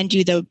and then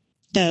do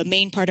the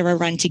main part of our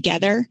run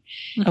together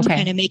to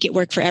kind of make it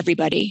work for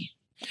everybody.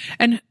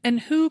 And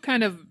who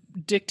kind of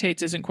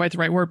dictates isn't quite the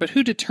right word, but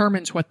who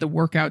determines what the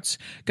workout's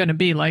going to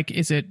be? Like,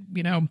 is it,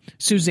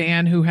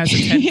 Suzanne who has a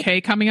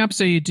 10K coming up?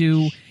 So you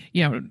do,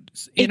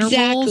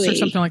 intervals or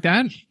something like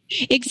that?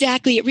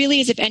 Exactly. It really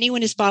is. If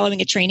anyone is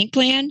following a training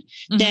plan,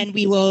 then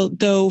we will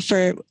go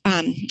for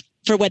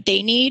what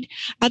they need.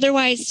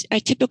 Otherwise, a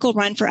typical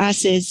run for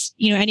us is,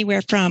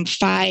 anywhere from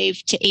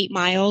 5 to 8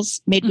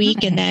 miles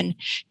midweek. And then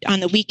on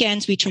the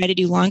weekends, we try to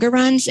do longer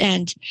runs.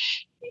 And,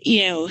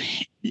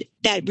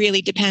 that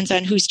really depends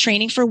on who's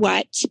training for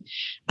what.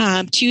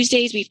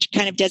 Tuesdays, we've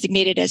kind of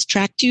designated as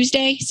Track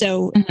Tuesday.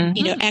 So,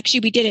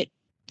 actually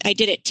I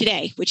did it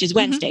today, which is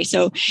Wednesday.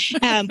 So,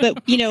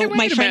 but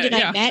my friend and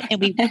I met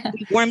and we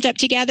warmed up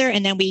together,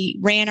 and then we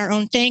ran our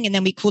own thing, and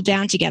then we cooled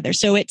down together.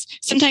 So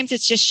sometimes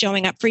it's just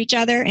showing up for each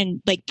other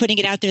and like putting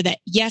it out there that,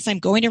 yes, I'm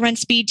going to run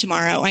speed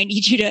tomorrow. I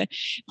need you to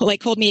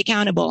hold me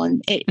accountable.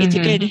 And it's a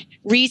good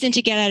reason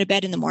to get out of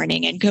bed in the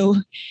morning and go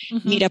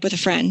meet up with a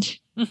friend.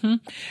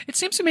 It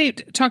seems to me,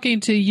 talking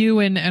to you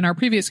and our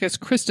previous guest,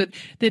 Krista,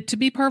 that to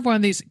be part of one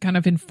of these kind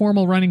of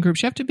informal running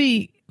groups, you have to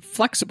be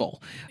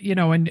flexible,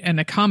 and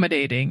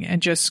accommodating,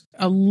 and just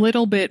a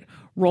little bit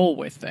roll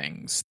with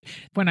things.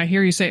 When I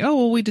hear you say, oh,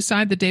 well, we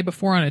decide the day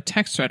before on a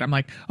text thread, I'm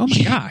like, oh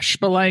my gosh,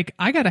 but like,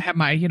 I got to have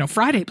my,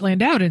 Friday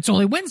planned out, and it's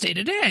only Wednesday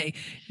today,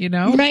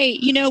 Right.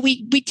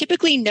 We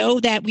typically know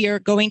that we are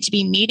going to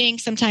be meeting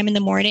sometime in the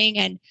morning,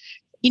 and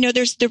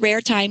there's the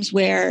rare times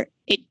where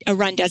a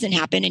run doesn't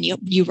happen and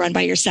you run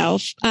by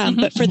yourself.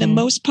 But for the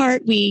most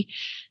part, we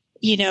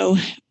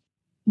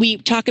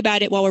talk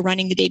about it while we're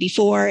running the day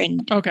before.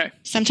 And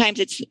sometimes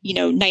it's,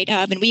 night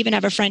of, and we even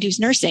have a friend who's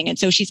nursing. And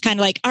so she's kind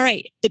of like, all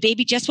right, the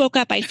baby just woke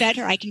up. I fed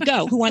her. I can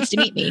go. Who wants to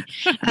meet me?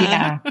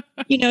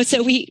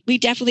 So we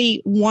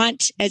definitely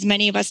want as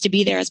many of us to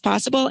be there as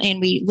possible. And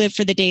we live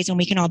for the days when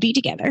we can all be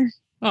together.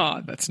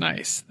 Oh, that's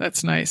nice.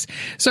 That's nice.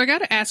 So I got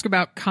to ask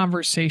about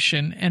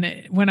conversation.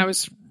 And when I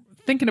was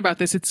thinking about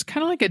this, it's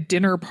kind of like a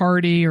dinner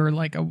party or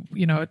like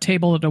a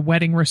table at a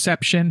wedding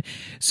reception.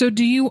 So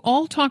do you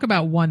all talk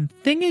about one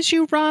thing as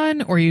you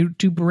run, or you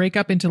do break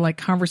up into like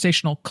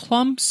conversational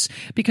clumps?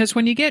 Because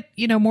when you get,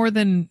 more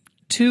than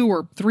 2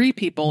 or 3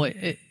 people,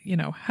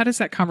 how does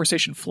that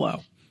conversation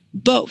flow?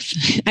 Both.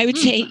 I would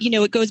say,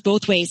 it goes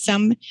both ways.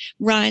 Some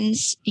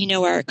runs,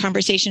 our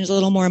conversation is a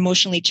little more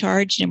emotionally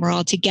charged, and we're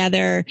all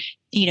together,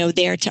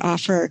 there to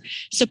offer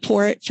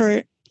support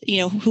for,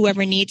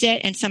 whoever needs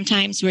it. And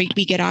sometimes we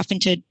get off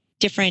into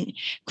different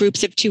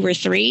groups of 2 or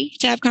 3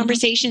 to have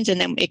conversations, and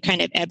then it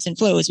kind of ebbs and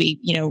flows. We,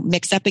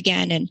 mix up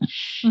again. And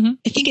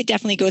I think it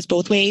definitely goes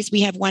both ways.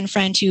 We have one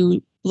friend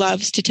who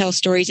loves to tell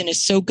stories and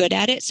is so good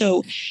at it.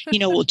 So,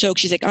 we'll joke.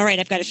 She's like, all right,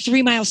 I've got a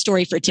 3-mile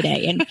story for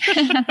today. And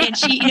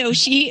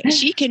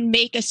she can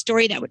make a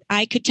story that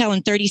I could tell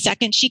in 30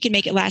 seconds. She can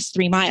make it last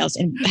 3 miles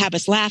and have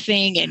us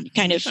laughing, and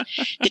kind of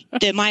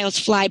the miles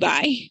fly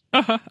by.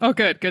 Oh,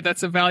 good.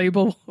 That's a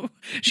valuable.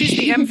 She's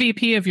the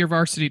MVP of your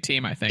varsity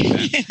team, I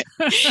think.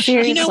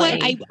 Seriously. You know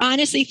what? I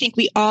honestly think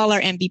we all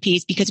are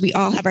MVPs because we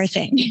all have our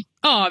thing.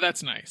 Oh,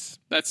 that's nice.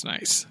 That's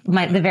nice.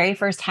 The very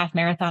first half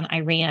marathon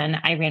I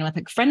ran with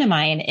a friend of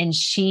mine, and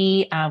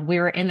she, we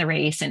were in the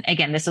race. And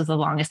again, this was the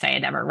longest I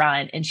had ever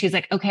run. And she's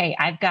like, okay,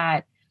 I've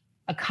got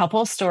a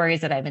couple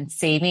stories that I've been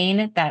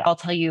saving that I'll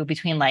tell you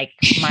between like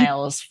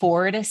miles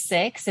 4 to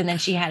 6. And then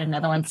she had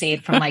another one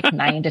saved from like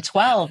 9 to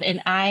 12.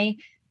 And I,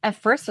 at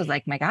first was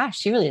like, my gosh,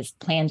 she really has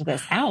planned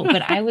this out.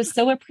 But I was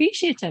so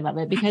appreciative of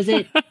it because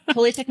it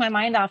totally took my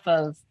mind off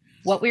of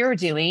what we were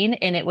doing.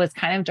 And it was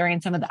kind of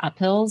during some of the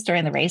uphills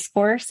during the race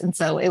course. And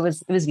so it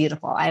was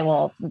beautiful. I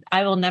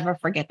will never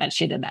forget that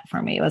she did that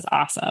for me. It was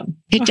awesome.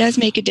 It does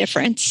make a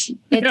difference.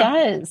 It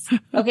does.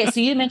 Okay.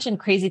 So you mentioned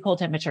crazy cold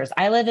temperatures.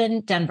 I live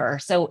in Denver,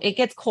 so it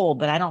gets cold,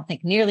 but I don't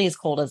think nearly as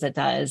cold as it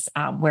does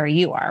where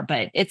you are,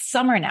 but it's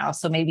summer now.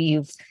 So maybe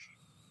you've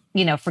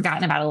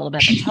forgotten about a little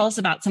bit, but tell us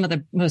about some of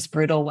the most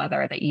brutal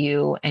weather that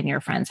you and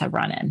your friends have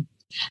run in.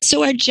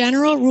 So our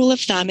general rule of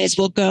thumb is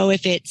we'll go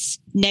if it's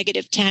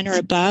 -10 or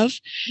above,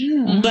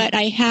 but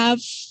I have,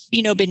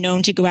 been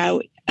known to go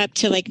out up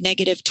to like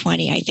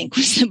 -20, I think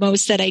was the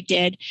most that I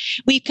did.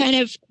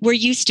 We're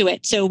used to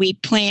it. So we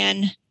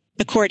plan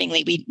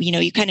accordingly.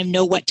 You kind of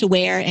know what to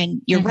wear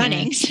and you're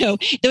running. So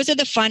those are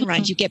the fun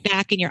runs. You get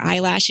back and your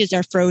eyelashes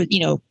are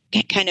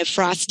kind of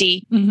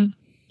frosty.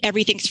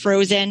 Everything's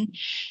frozen.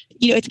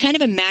 It's kind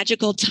of a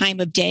magical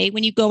time of day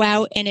when you go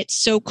out and it's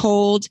so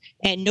cold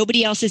and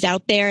nobody else is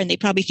out there and they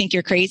probably think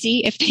you're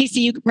crazy if they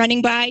see you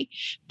running by.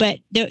 But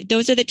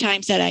those are the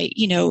times that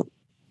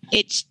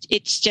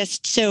it's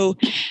just so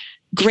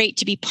great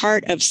to be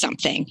part of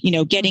something,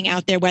 getting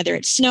out there, whether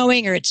it's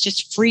snowing or it's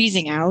just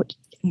freezing out,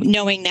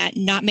 knowing that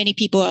not many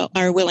people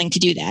are willing to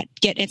do that,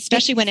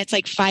 especially when it's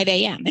like 5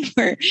 a.m. and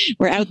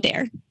we're out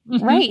there.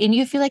 Right. And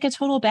you feel like a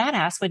total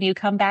badass when you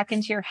come back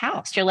into your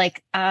house. You're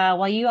like,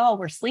 while you all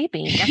were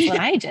sleeping, that's what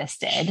I just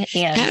did.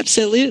 And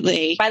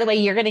absolutely. By the way,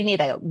 you're going to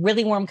need a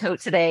really warm coat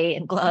today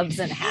and gloves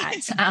and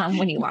hat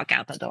when you walk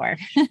out the door.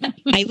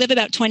 I live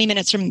about 20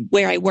 minutes from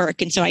where I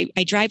work. And so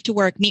I drive to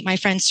work, meet my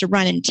friends to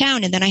run in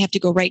town, and then I have to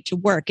go right to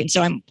work. And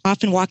so I'm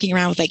often walking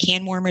around with like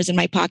hand warmers in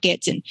my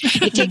pockets, and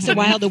it takes a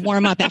while to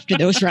warm up after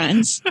those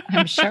runs.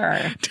 I'm sure.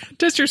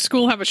 Does your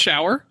school have a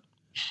shower?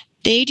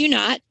 They do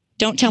not.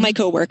 Don't tell my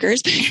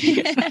coworkers.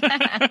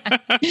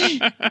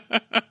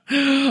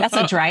 That's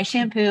a dry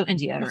shampoo and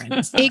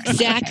deodorant.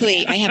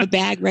 Exactly. I have a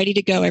bag ready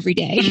to go every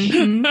day.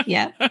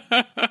 Yeah.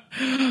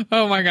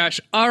 Oh my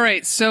gosh. All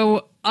right.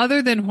 So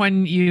other than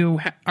when you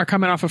are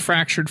coming off a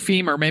fractured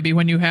femur, maybe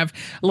when you have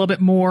a little bit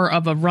more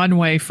of a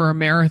runway for a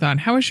marathon,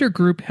 how has your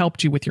group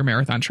helped you with your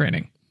marathon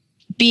training?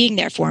 Being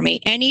there for me.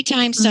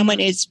 Anytime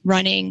someone is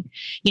running,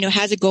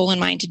 has a goal in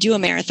mind to do a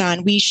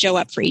marathon, we show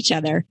up for each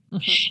other,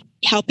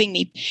 helping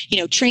me,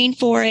 train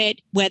for it.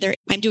 Whether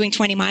I'm doing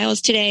 20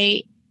 miles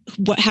today,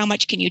 how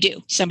much can you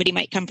do? Somebody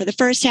might come for the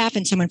first half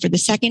and someone for the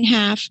second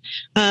half.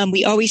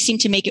 We always seem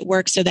to make it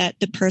work so that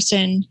the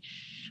person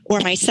or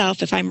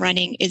myself, if I'm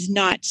running, is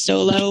not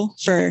solo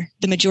for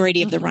the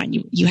majority of the run.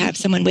 You have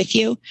someone with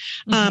you.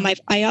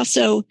 I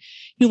also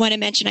want to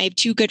mention I have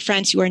two good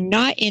friends who are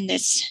not in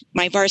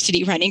my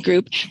varsity running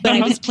group, but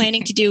I was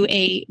planning to do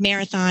a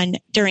marathon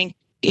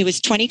it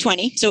was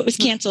 2020, so it was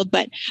canceled,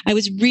 but I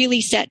was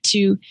really set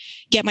to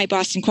get my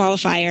Boston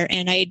qualifier.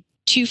 And I had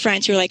two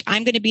friends who were like,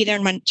 I'm going to be there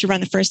to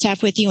run the first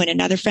half with you. And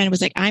another friend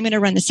was like, I'm going to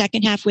run the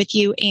second half with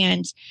you.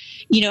 And,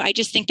 I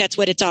just think that's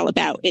what it's all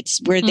about.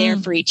 We're there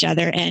for each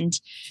other. And,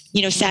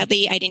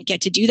 sadly, I didn't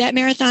get to do that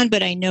marathon,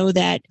 but I know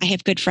that I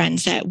have good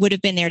friends that would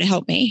have been there to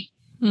help me.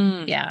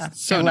 Yeah.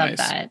 So I nice.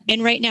 love that.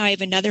 And right now I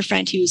have another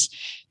friend who's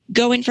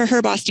going for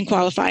her Boston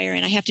qualifier,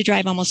 and I have to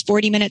drive almost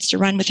 40 minutes to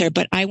run with her,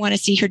 but I want to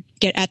see her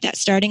get at that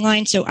starting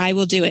line. So I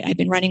will do it. I've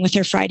been running with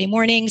her Friday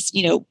mornings,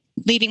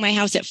 leaving my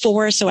house at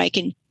 4 so I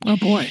can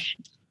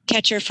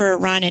catch her for a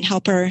run and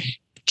help her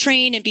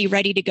train and be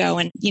ready to go.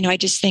 And, I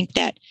just think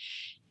that,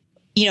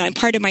 I'm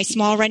part of my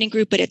small running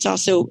group, but it's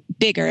also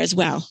bigger as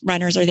well.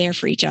 Runners are there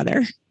for each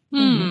other.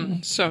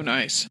 So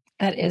nice.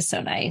 That is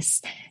so nice.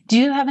 Do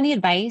you have any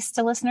advice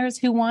to listeners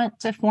who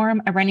want to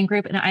form a running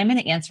group? And I'm going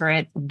to answer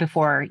it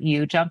before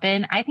you jump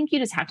in. I think you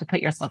just have to put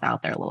yourself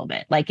out there a little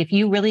bit. Like if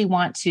you really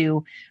want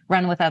to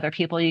run with other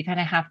people, you kind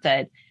of have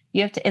to,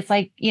 it's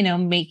like,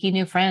 making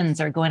new friends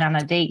or going on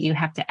a date. You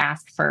have to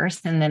ask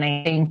first. And then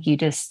I think you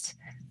just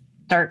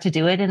start to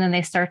do it. And then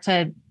they start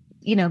to,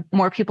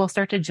 more people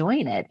start to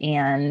join it.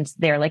 And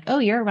they're like, oh,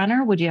 you're a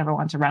runner. Would you ever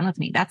want to run with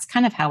me? That's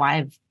kind of how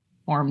I've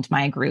formed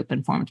my group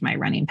and formed my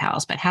running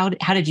pals. But how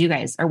did you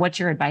guys, or what's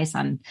your advice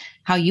on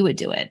how you would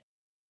do it?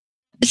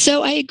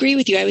 So I agree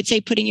with you. I would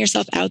say putting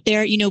yourself out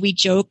there. We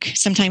joke.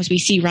 Sometimes we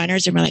see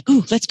runners and we're like,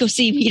 "Ooh, let's go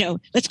see,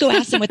 let's go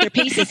ask them what their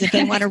pace is if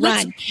they want to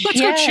run. Let's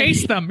go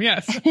chase them."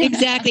 Yes,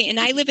 exactly. And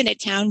I live in a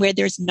town where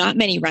there's not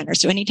many runners.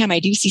 So anytime I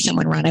do see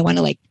someone run, I want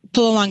to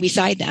pull along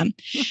beside them.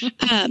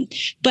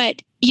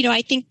 But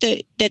I think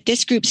that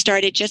this group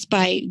started just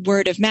by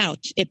word of mouth.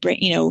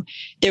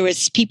 There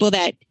was people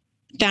that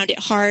found it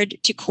hard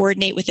to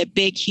coordinate with a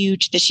big,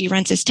 huge, the She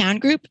Runs This Town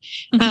group.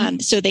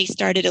 So they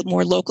started a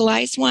more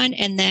localized one.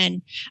 And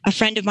then a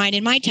friend of mine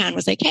in my town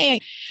was like, hey,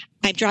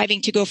 I'm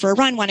driving to go for a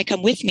run. Want to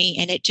come with me?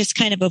 And it just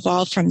kind of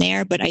evolved from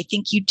there. But I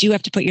think you do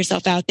have to put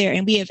yourself out there.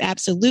 And we have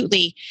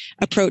absolutely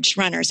approached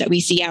runners that we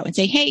see out and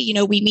say, hey,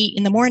 we meet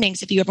in the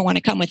mornings if you ever want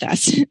to come with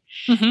us.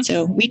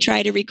 So we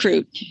try to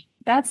recruit.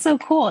 That's so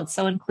cool. It's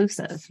so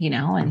inclusive,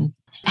 and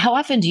how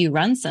often do you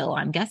run solo?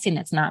 I'm guessing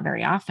it's not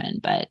very often,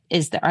 but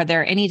are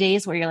there any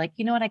days where you're like,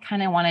 you know what, I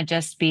kind of want to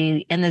just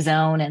be in the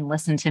zone and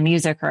listen to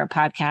music or a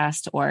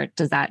podcast, or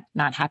does that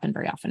not happen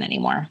very often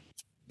anymore?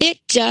 It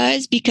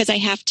does, because I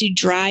have to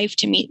drive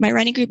to meet my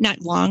running group,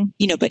 not long,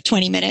 but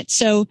 20 minutes.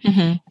 So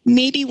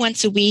maybe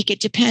once a week.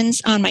 It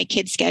depends on my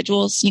kids'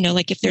 schedules.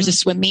 Like if there's a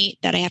swim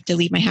meet that I have to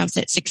leave my house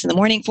at 6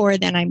 a.m. for,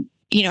 then I'm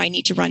I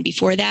need to run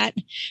before that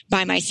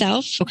by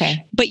myself.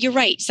 Okay. But you're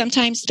right.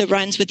 Sometimes the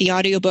runs with the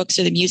audiobooks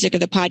or the music or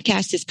the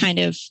podcast is kind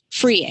of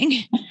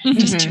freeing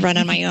just to run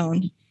on my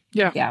own.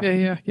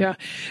 Yeah.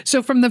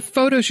 So from the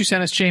photos you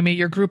sent us, Jamie,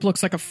 your group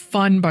looks like a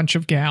fun bunch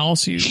of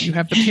gals. You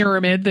have the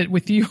pyramid that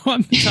with you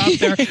on the top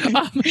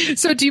there.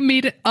 So do you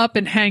meet up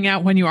and hang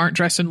out when you aren't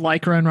dressed in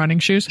Lycra and running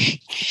shoes?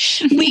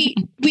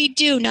 We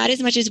do, not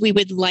as much as we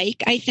would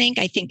like, I think.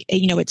 I think,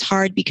 it's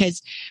hard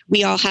because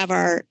we all have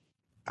our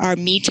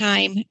me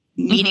time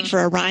meeting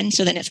for a run.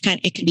 So then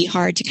it can be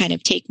hard to kind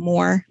of take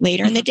more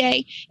later in the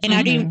day. And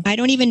I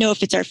don't even know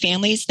if it's our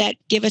families that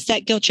give us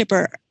that guilt trip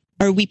or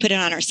we put it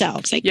on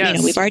ourselves. Like,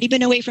 we've already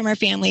been away from our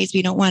families.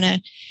 We don't want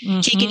to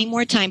take any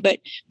more time, but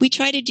we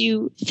try to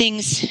do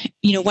things,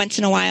 once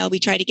in a while. We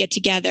try to get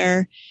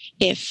together.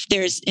 If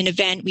there's an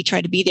event, we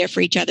try to be there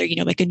for each other,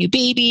 like a new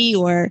baby,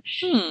 or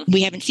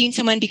we haven't seen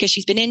someone because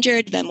she's been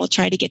injured, then we'll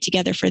try to get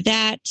together for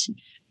that.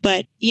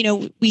 But,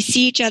 we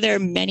see each other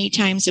many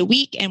times a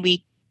week and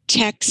we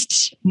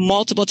text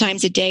multiple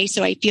times a day.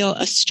 So I feel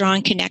a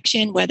strong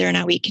connection, whether or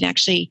not we can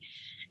actually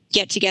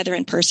get together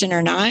in person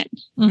or not.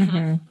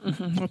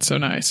 That's so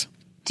nice.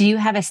 Do you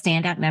have a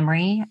standout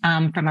memory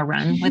from a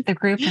run with the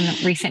group in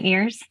the recent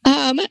years?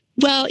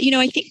 Well,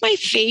 I think my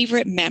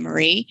favorite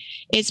memory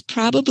is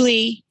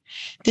probably,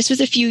 this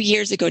was a few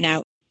years ago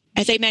now.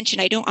 As I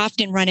mentioned, I don't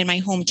often run in my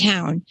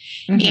hometown.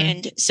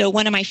 And so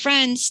one of my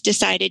friends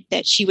decided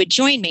that she would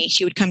join me.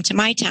 She would come to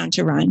my town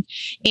to run.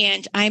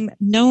 And I'm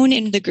known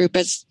in the group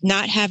as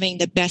not having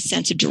the best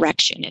sense of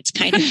direction. It's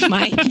kind of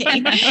my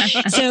thing.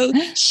 So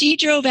she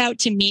drove out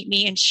to meet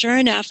me. And sure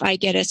enough, I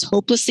get us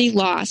hopelessly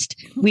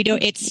lost.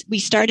 We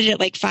started at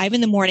like 5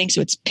 a.m.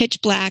 So it's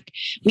pitch black.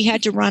 We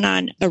had to run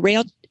on a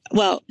rail.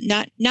 Well,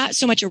 not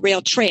so much a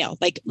rail trail,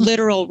 like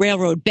literal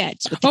railroad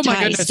beds with the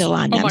ties still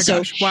on them.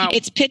 So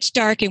it's pitch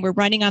dark and we're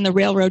running on the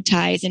railroad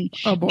ties and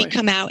we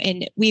come out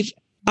and we've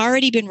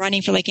already been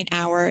running for like an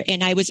hour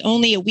and I was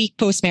only a week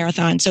post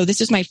marathon. So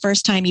this is my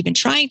first time even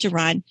trying to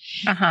run.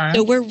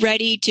 So we're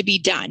ready to be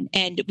done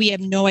and we have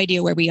no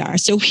idea where we are.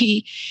 So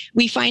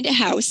we find a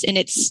house and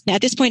it's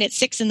at this point it's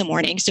 6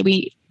 a.m. So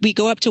we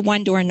go up to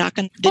one door and knock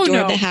on the door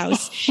of the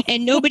house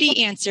and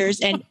nobody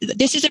answers. And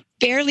this is a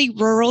fairly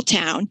rural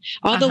town.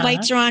 All the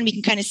lights are on. We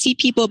can kind of see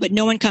people, but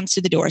no one comes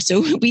to the door.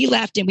 So we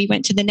left and we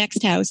went to the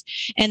next house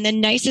and the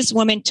nicest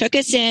woman took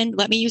us in,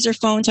 let me use her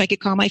phone so I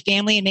could call my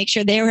family and make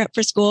sure they were up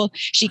for school.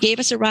 She gave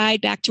us a ride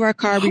back to our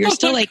car. We were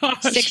still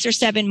 6 or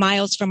 7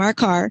 miles from our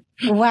car.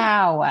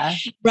 Wow.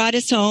 Brought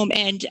us home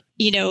and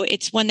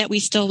it's one that we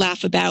still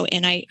laugh about.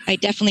 And I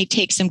definitely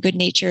take some good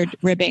natured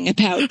ribbing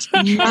about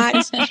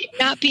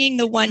not being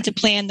the one to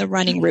plan the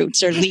running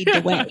routes or lead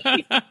the way.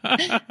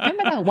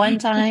 Remember that one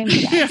time?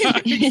 Yes.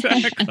 Yeah,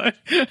 exactly.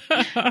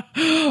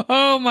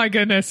 Oh my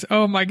goodness.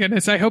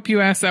 I hope you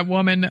asked that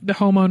woman, the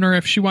homeowner,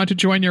 if she wanted to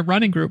join your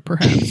running group,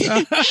 perhaps.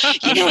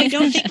 I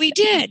don't think we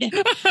did.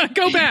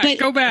 Go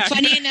back.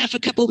 Funny enough, a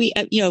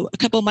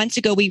couple months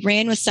ago, we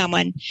ran with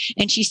someone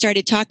and she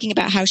started talking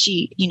about how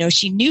she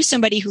knew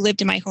somebody who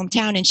lived in my hometown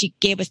and she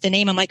gave us the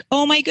name. I'm like,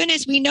 oh my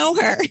goodness, we know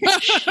her.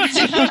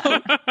 So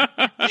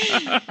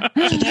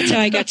that's how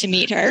I got to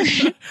meet her.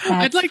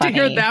 I'd like to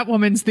hear that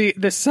woman's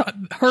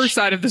her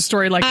side of the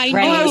story. Like, I know.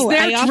 I was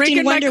there I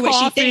drinking my wonder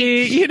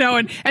coffee,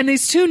 and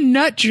these two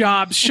nut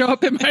jobs show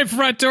up at my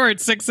front door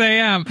at 6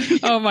 a.m.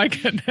 Oh my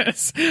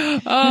goodness.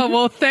 Oh,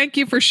 well, thank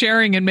you for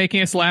sharing and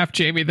making us laugh,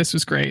 Jamie. This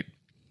was great.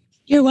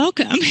 You're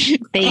welcome.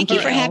 Thank you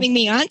for having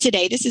me on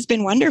today. This has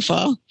been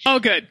wonderful. Oh,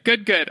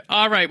 good.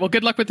 All right. Well,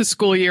 good luck with the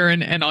school year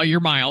and all your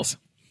miles.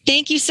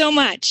 Thank you so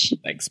much.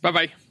 Thanks.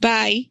 Bye-bye.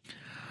 Bye.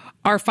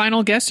 Our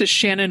final guest is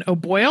Shannon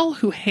O'Boyle,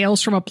 who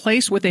hails from a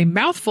place with a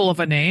mouthful of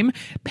a name,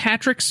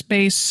 Patrick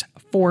Space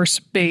Force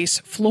Base,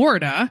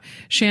 Florida.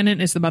 Shannon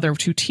is the mother of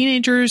 2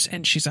 teenagers,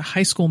 and she's a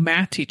high school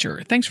math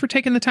teacher. Thanks for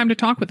taking the time to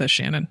talk with us,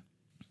 Shannon.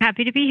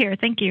 Happy to be here.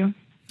 Thank you.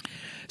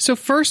 So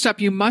first up,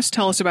 you must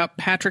tell us about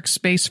Patrick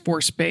Space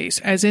Force Base,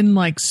 as in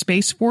like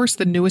Space Force,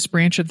 the newest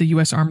branch of the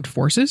U.S. Armed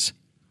Forces?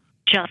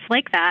 Just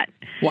like that.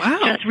 Wow.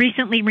 Just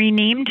recently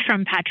renamed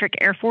from Patrick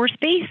Air Force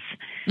Base.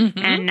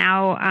 And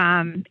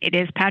now it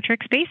is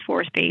Patrick Space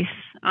Force Base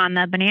on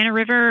the Banana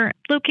River,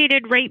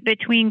 located right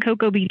between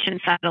Cocoa Beach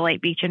and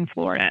Satellite Beach in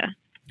Florida.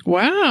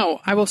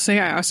 Wow. I will say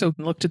I also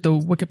looked at the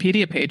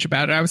Wikipedia page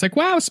about it. I was like,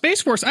 wow,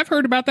 Space Force. I've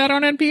heard about that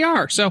on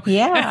NPR. So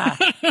yeah.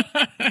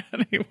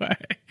 Anyway.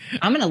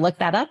 I'm going to look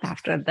that up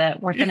after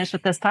we're finished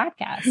with this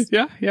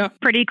podcast. Yeah.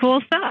 Pretty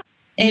cool stuff.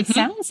 It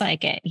sounds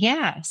like it.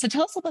 Yeah. So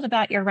tell us a little bit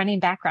about your running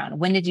background.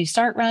 When did you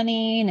start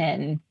running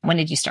and when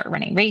did you start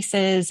running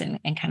races and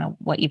kind of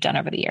what you've done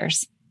over the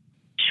years?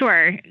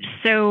 Sure.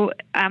 So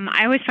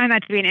I always find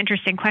that to be an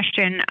interesting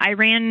question. I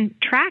ran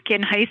track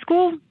in high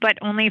school, but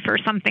only for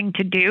something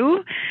to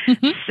do.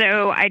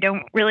 So I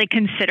don't really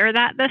consider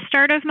that the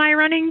start of my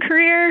running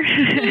career,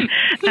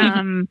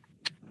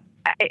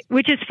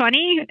 which is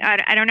funny.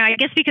 I don't know. I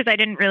guess because I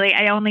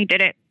only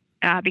did it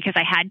because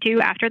I had to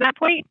after that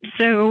point.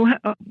 So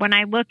when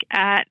I look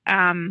at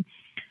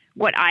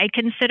what I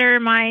consider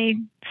my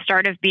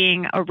start of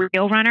being a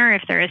real runner,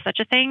 if there is such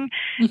a thing.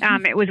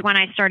 It was when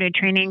I started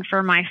training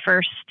for my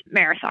first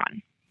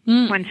marathon.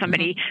 When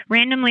somebody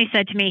randomly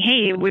said to me,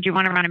 "Hey, would you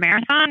want to run a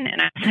marathon?"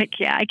 And I was like,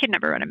 "Yeah, I could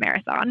never run a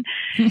marathon."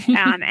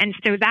 And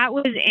so that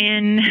was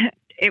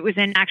it was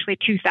in actually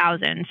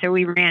 2000. So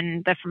we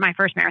ran my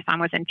first marathon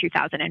was in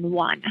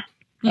 2001.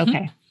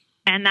 Okay.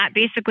 And that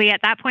basically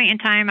at that point in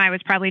time, I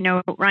was probably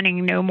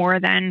running no more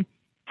than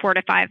 4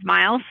 to 5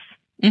 miles,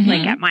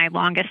 like at my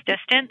longest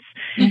distance.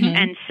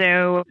 And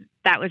so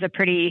that was a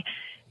pretty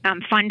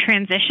fun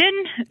transition.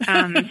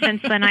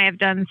 Since then, I have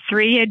done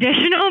 3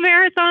 additional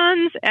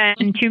marathons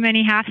and too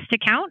many halves to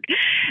count.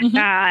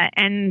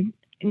 And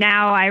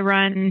now I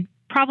run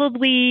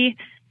probably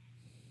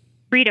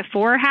 3 to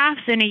 4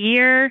 halves in a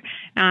year,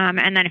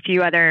 and then a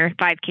few other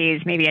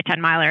 5Ks, maybe a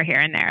 10-miler here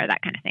and there,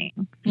 that kind of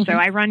thing. So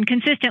I run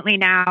consistently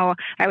now,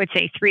 I would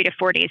say 3 to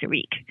 4 days a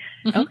week.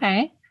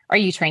 Okay. Are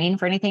you training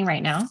for anything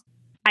right now?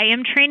 I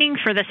am training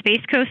for the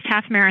Space Coast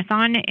Half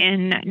Marathon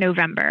in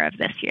November of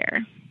this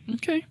year.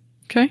 Okay.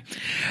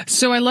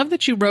 So I love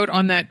that you wrote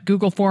on that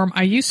Google form,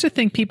 I used to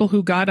think people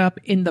who got up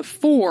in the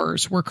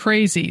 4s were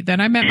crazy.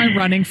 Then I met my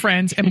running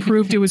friends and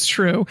proved it was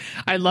true.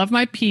 I love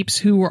my peeps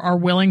who are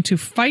willing to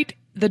fight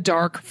the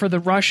dark for the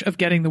rush of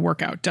getting the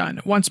workout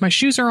done. Once my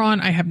shoes are on,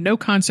 I have no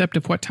concept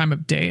of what time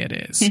of day it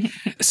is.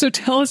 So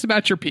tell us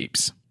about your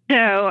peeps.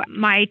 So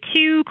my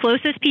 2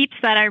 closest peeps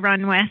that I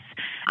run with,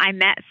 I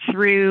met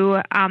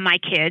through my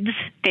kids.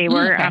 They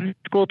were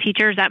school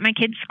teachers at my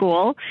kids'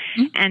 school.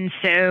 And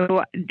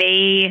so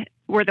they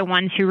were the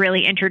ones who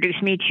really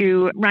introduced me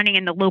to running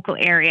in the local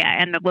area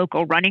and the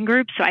local running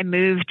group. So I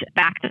moved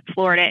back to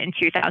Florida in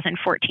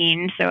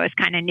 2014. So I was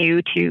kind of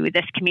new to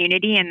this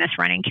community and this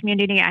running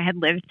community. I had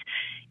lived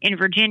in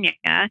Virginia,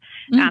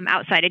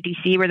 outside of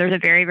DC, where there's a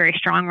very, very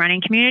strong running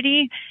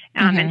community.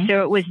 And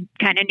so it was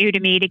kind of new to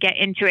me to get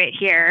into it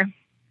here.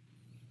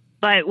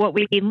 But what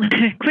we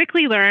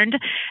quickly learned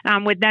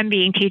with them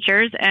being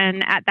teachers,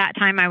 and at that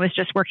time I was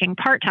just working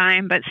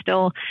part-time, but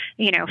still,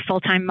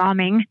 full-time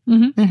momming,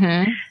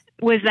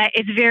 was that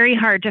it's very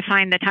hard to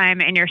find the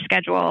time in your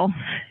schedule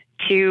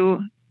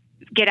to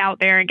get out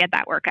there and get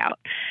that workout.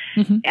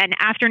 And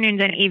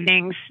afternoons and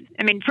evenings,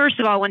 I mean, first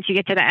of all, once you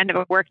get to the end of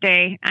a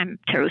workday, I'm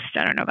toast.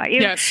 I don't know about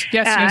you. Yes.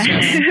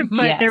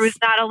 But there was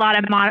not a lot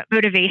of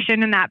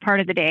motivation in that part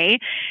of the day.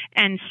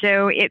 And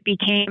so it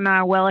became,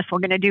 well, if we're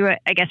going to do it,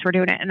 I guess we're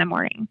doing it in the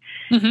morning.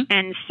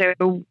 And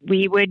so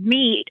we would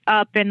meet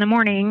up in the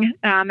morning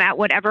at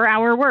whatever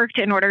hour worked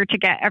in order to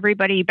get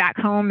everybody back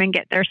home and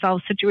get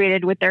themselves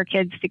situated with their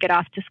kids to get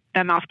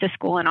them off to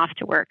school and off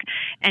to work.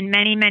 And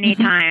many, many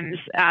times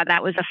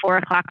that was a 4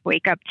 o'clock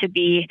wake up to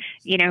be,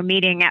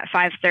 meeting at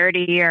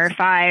 5:30 or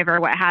 5 or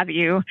what have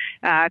you.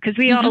 Cause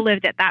we all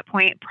lived at that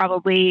point,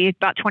 probably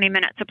about 20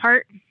 minutes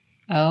apart.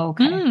 Oh,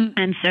 okay.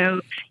 And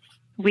so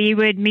we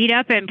would meet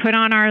up and put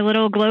on our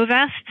little glow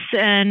vests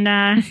and,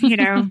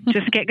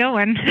 just get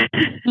going.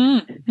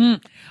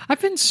 I've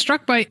been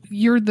struck by,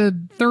 you're the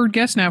 3rd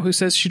guest now who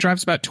says she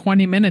drives about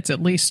 20 minutes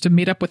at least to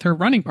meet up with her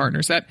running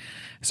partners. That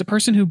is a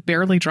person who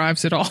barely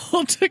drives at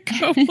all to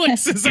go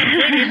places. I'm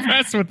pretty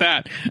impressed with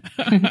that.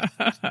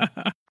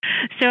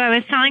 So I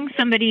was telling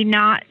somebody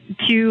not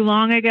too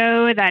long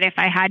ago that if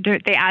I had to,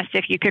 they asked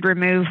if you could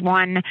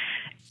eliminate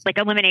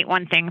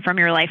one thing from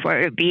your life, what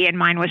it would be, and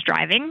mine was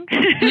driving.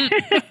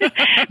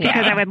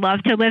 Because I would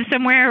love to live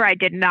somewhere where I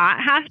did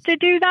not have to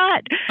do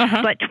that.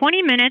 But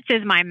 20 minutes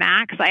is my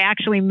max. I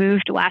actually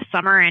moved last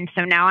summer, and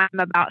so now I'm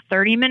about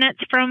 30 minutes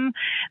from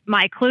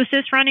my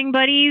closest running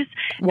buddies.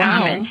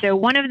 Wow. And so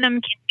one of them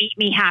can meet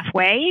me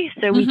halfway,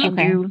 so we can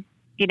do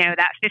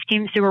that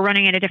 15. So we're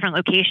running at a different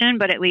location,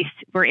 but at least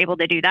we're able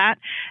to do that.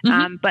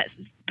 But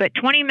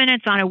 20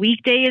 minutes on a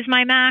weekday is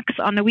my max.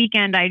 On the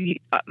weekend,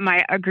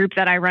 a group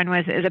that I run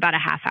with is about a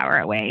half hour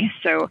away.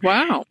 So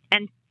wow.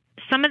 And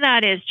some of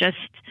that is just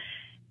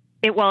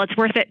it's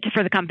worth it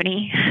for the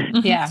company.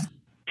 Yeah.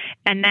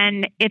 And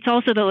then it's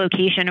also the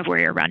location of where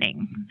you're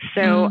running.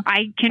 So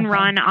I can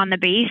run on the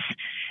base,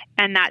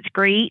 and that's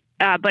great,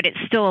 but it's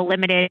still a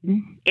limited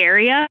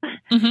area.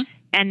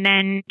 And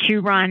then to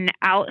run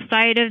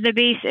outside of the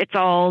base, it's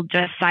all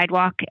just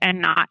sidewalk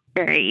and not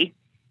very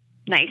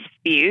nice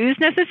views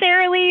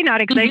necessarily.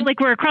 Not exciting. Like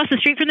we're across the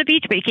street from the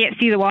beach, but you can't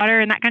see the water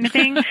and that kind of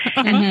thing.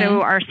 And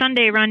so our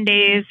Sunday run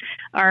days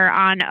are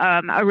on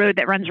a road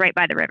that runs right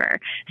by the river.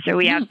 So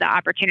we have the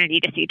opportunity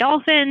to see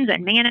dolphins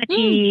and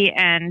manatee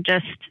and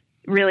just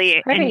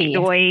really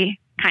enjoy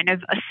kind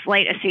of a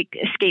slight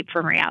escape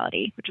from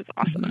reality, which is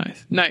awesome.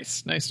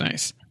 Nice.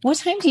 What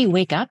time do you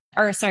wake up?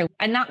 Or sorry,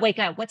 not wake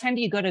up. What time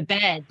do you go to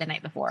bed the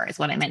night before is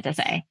what I meant to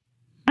say.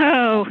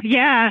 Oh,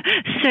 yeah.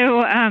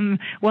 So,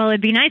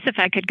 it'd be nice if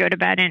I could go to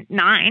bed at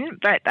 9,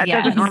 but that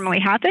doesn't normally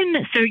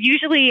happen. So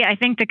usually I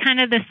think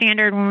the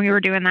standard when we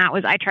were doing that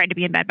was I tried to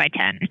be in bed by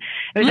 10.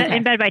 It was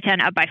in bed by 10,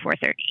 up by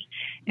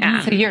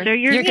 4:30. So you're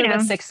good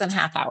with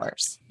 6.5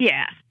 hours.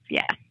 Yeah.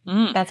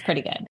 That's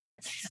pretty good.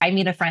 I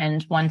meet a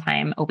friend one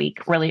time a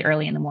week, really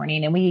early in the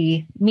morning, and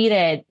we meet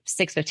at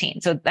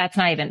 6:15. So that's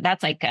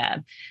like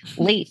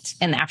late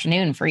in the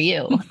afternoon for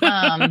you.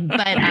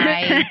 But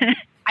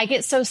I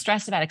get so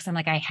stressed about it because I'm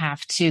like, I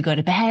have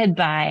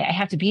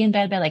to be in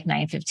bed by like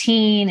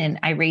 9:15, and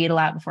I read a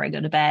lot before I go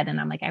to bed.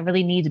 And I'm like, I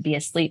really need to be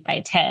asleep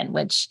by 10,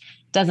 which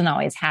doesn't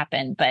always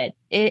happen, but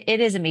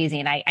it is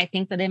amazing. I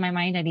think that in my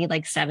mind, I need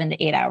like 7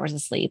 to 8 hours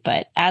of sleep.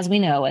 But as we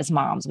know, as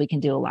moms, we can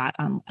do less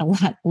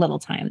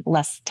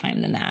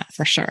time than that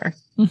for sure.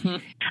 Mm-hmm.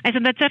 I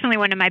said that's definitely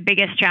one of my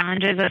biggest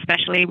challenges,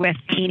 especially with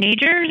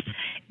teenagers,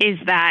 is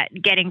that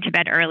getting to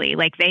bed early.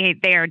 Like they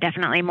are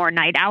definitely more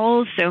night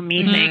owls. So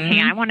me saying,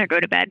 hey, I want to go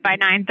to bed by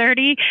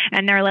 9:30,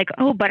 and they're like,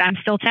 oh, but I'm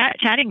still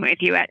chatting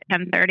with you at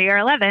 10:30 or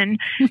 11.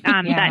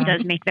 That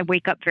does make them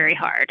wake up very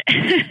hard.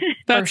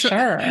 For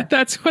sure.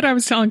 That's what I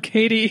was telling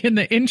Katie in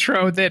the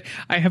intro, that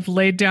I have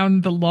laid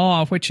down the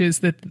law, which is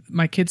that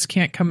my kids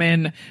can't come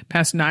in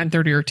past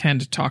 9:30 or 10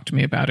 to talk to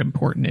me about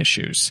important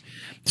issues.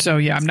 So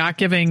yeah, I'm not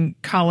giving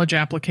college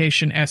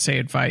application essay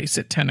advice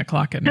at 10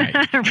 o'clock at night.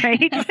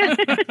 Right.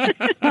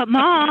 But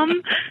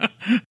Mom.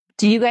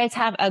 Do you guys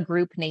have a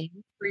group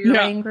name for your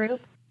running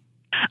group?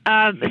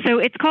 So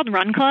it's called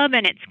Run Club,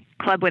 and it's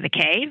Club with a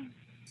K.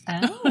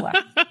 Oh.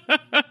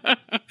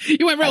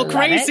 You went real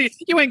crazy.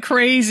 You went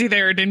crazy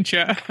there, didn't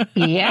you?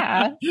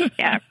 Yeah.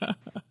 Yeah.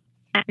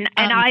 And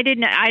I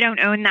don't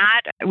own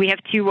that. We have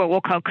two what we'll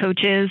call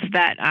coaches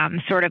that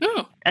sort of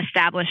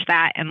establish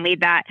that and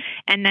lead that.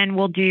 And then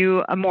we'll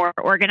do a more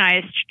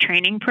organized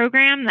training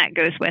program that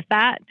goes with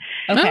that.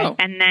 Okay.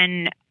 And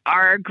then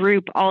our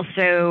group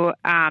also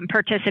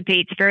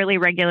participates fairly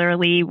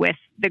regularly with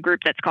the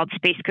group that's called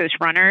Space Coast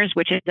Runners,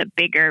 which is a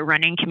bigger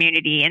running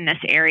community in this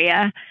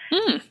area.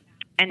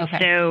 And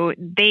so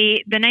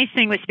the nice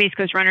thing with Space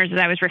Coast Runners is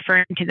I was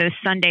referring to those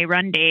Sunday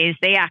run days.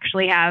 They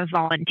actually have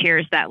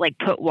volunteers that like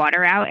put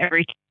water out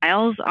every 2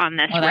 miles on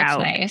this route. That's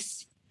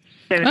nice.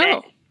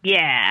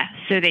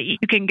 So that you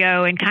can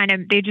go and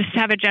they just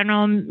have a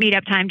general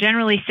meetup time,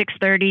 generally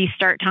 6:30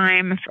 start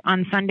time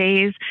on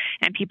Sundays,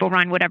 and people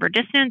run whatever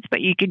distance,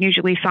 but you can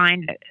usually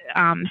find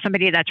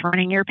somebody that's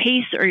running your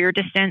pace or your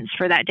distance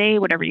for that day,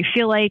 whatever you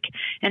feel like,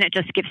 and it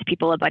just gives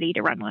people a buddy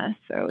to run with.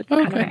 So it's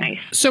kind of nice.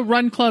 So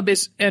Run Club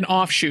is an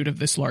offshoot of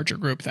this larger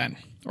group then,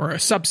 or a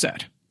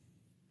subset?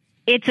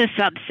 It's a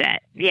subset.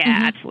 Yeah,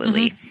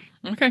 absolutely.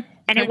 Mm-hmm. Okay.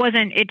 And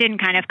it didn't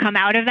kind of come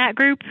out of that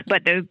group,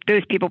 but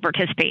those people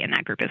participate in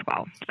that group as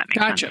well. Does that make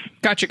sense?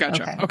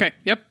 Gotcha. Okay.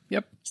 Yep.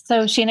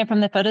 So Sheena,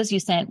 from the photos you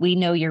sent, we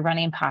know your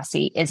running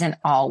posse isn't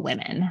all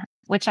women,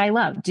 which I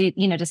love.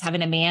 Does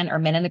having a man or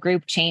men in the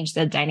group change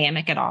the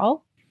dynamic at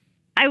all?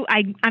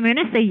 I'm going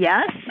to say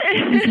yes,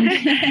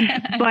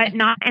 but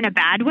not in a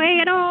bad way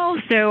at all.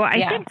 So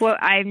I think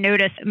what I've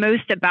noticed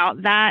most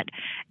about that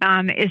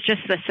is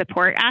just the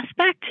support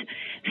aspect.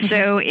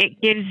 So it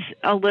gives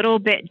a little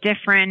bit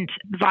different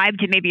vibe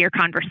to maybe your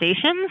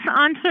conversations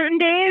on certain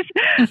days.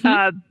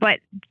 But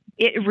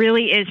it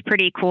really is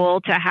pretty cool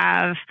to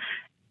have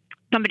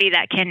somebody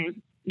that can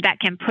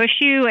push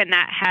you, and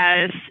that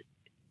has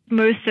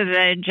most of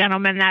the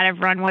gentlemen that have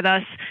run with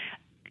us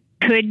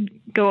could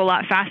go a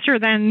lot faster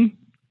than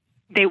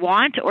they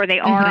want or they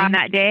are on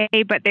that day,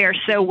 but they are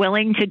so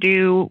willing to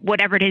do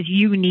whatever it is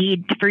you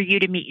need for you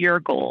to meet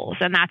your goals.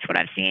 And that's what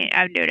I've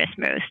noticed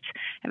most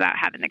about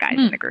having the guys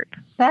in the group.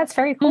 That's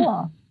very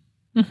cool.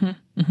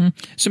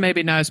 So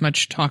maybe not as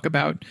much talk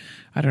about,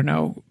 I don't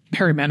know,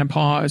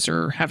 perimenopause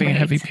or having a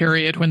heavy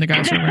period when the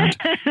guys are around.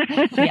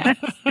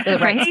 The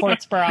right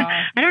sports bra.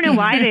 I don't know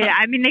why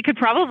they could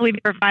probably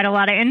provide a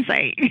lot of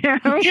insight.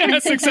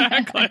 Yes,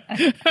 exactly.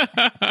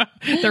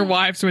 Their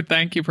wives would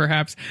thank you,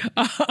 perhaps.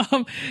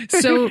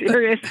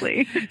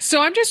 Seriously.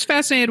 So I'm just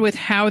fascinated with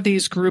how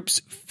these groups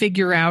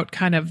figure out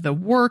kind of the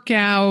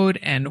workout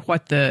and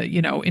what the,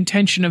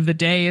 intention of the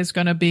day is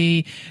going to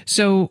be.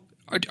 So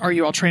are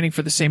you all training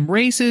for the same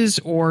races,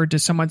 or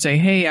does someone say,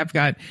 hey, I've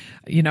got,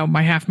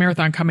 my half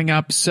marathon coming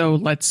up, so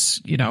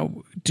let's,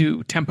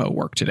 do tempo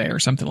work today or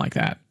something like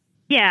that?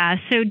 Yeah.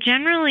 So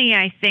generally,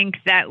 I think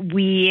that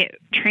we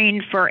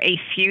train for a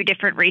few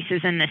different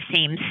races in the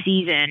same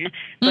season,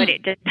 but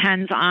it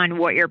depends on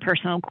what your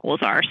personal goals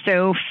are.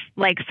 So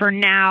like for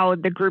now,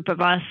 the group of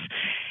us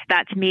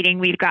that's meeting,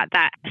 we've got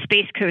that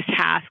Space Coast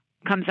half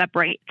comes up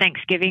right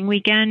Thanksgiving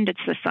weekend. It's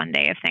the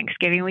Sunday of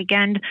Thanksgiving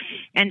weekend.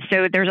 And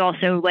so there's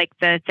also like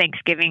the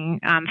Thanksgiving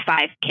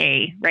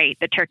 5K, right?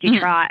 The turkey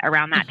trot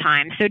around that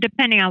time. So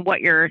depending on what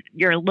you're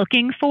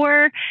looking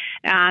for.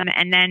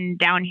 And then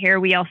down here,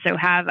 we also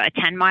have a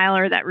 10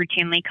 miler that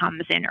routinely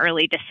comes in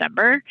early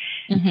December.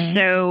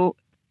 So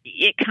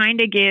it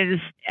kind of gives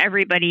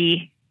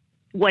everybody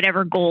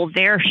whatever goal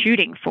they're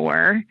shooting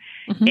for.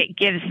 It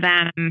gives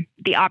them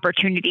the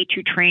opportunity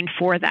to train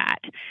for that.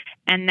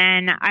 And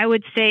then I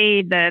would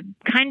say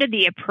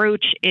the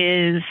approach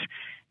is,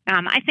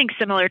 I think,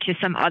 similar to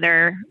some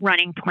other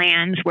running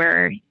plans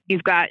where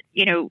you've got,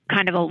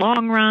 kind of a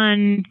long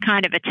run,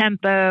 kind of a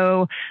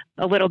tempo,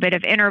 a little bit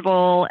of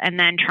interval, and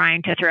then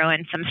trying to throw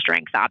in some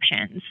strength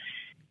options.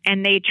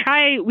 And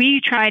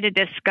we try to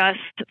discuss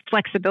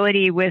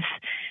flexibility with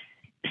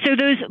So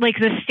those, like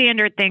the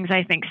standard things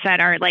I think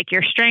set are like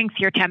your strength,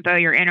 your tempo,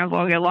 your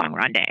interval, your long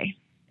run day.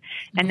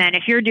 And then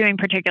if you're doing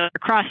particular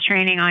cross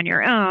training on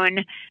your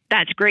own,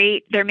 that's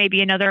great. There may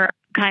be another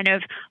kind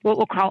of what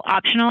we'll call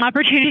optional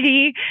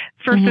opportunity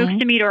for folks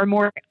to meet, or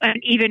an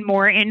even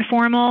more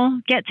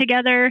informal get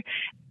together.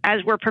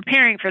 As we're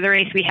preparing for the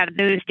race, we have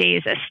those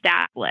days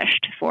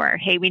established for,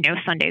 hey, we know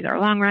Sunday's our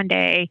long run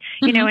day,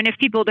 you know, and if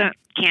people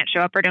can't show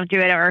up or don't do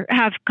it or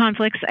have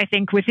conflicts, I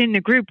think within the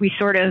group, we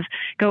sort of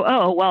go,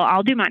 oh, well,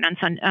 I'll do mine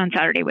on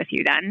Saturday with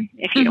you then,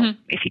 if you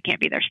if you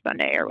can't be there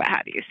Sunday or what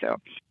have you. So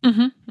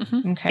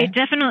Okay. it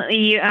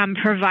definitely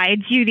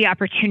provides you the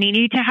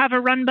opportunity to have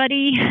a run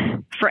buddy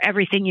for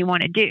everything you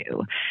want to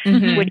do,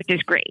 which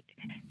is great.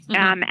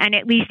 And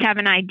at least have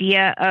an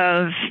idea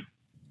of,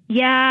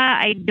 yeah,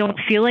 I don't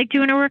feel like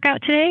doing a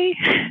workout today,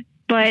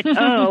 but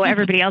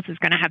everybody else is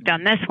going to have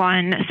done this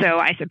one, so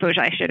I suppose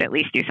I should at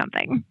least do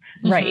something.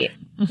 Right.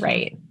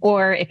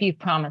 Or if you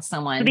promise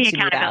someone the to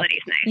accountability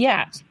is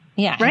nice.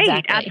 Yeah, right,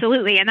 exactly.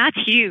 absolutely, and that's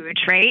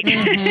huge, right?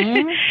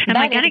 Am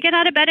I going to get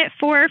out of bed at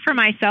 4 for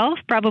myself?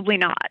 Probably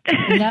not.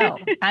 No,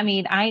 I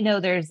mean, I know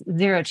there's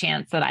zero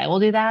chance that I will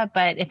do that,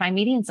 but if I'm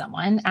meeting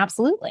someone,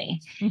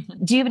 absolutely.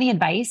 Do you have any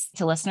advice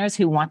to listeners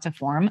who want to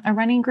form a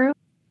running group?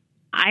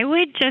 I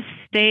would just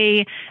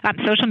say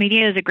social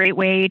media is a great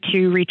way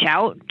to reach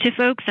out to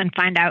folks and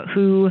find out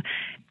who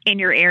in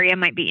your area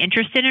might be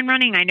interested in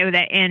running. I know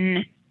that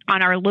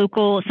on our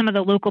some of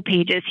the local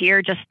pages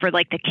here, just for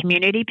like the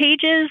community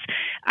pages,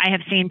 I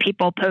have seen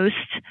people post,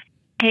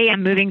 hey,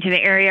 I'm moving to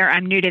the area, or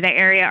I'm new to the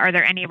area. Are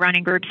there any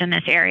running groups in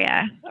this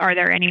area? Are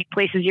there any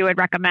places you would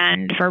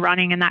recommend for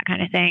running and that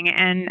kind of thing?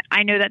 And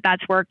I know that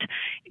that's worked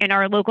in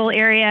our local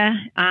area.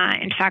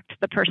 In fact,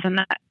 the person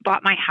that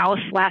bought my house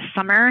last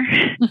summer,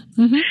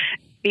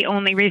 the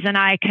only reason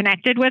I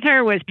connected with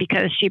her was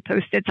because she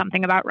posted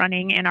something about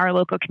running in our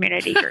local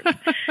community group.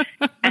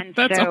 And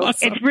That's so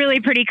awesome. it's really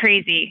pretty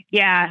crazy.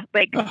 Yeah.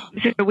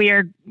 So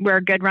we're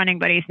good running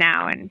buddies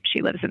now, and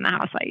she lives in the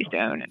house I used to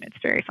own, and it's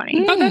very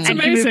funny. Oh, that's and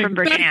amazing. She moved from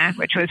Virginia,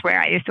 which was where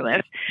I used to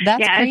live.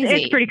 That's crazy. crazy.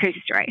 It's a pretty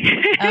crazy story.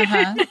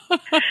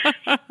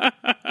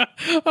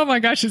 Oh my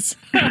gosh,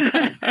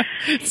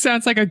 it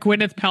sounds like a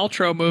Gwyneth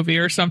Paltrow movie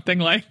or something,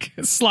 like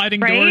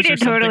Sliding Right? Doors or It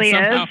something totally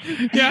somehow.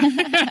 is. Yeah.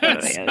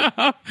 Totally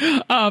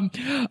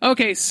is.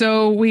 Okay,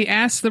 so we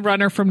asked the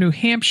runner from New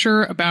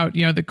Hampshire about,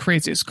 the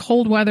craziest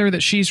cold weather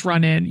that she's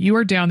run in. You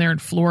are down there in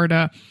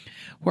Florida,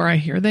 where I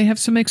hear they have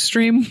some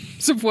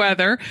extremes of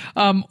weather.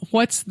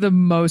 What's the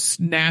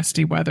most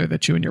nasty weather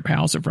that you and your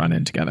pals have run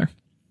in together?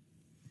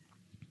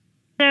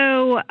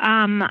 So,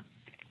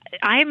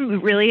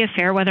 I'm really a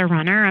fair weather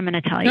runner, I'm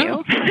going to tell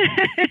you.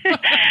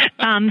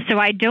 So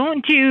I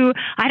don't do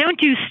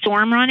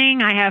storm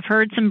running. I have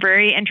heard some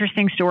very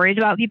interesting stories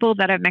about people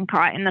that have been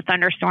caught in the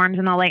thunderstorms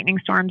and the lightning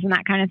storms and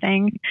that kind of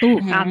thing.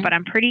 But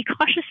I'm pretty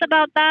cautious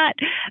about that.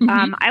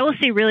 I will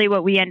say really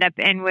what we end up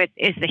in with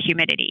is the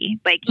humidity.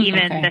 Like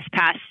even this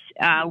past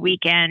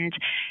weekend,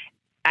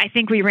 I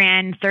think we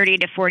ran 30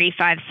 to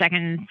 45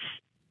 seconds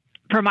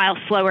per mile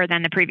slower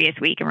than the previous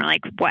week. And we're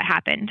like, what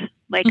happened?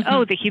 Like,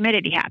 the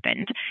humidity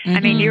happened. I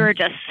mean, you were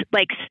just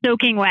like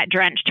soaking wet,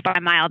 drenched by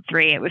mile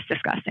 3. It was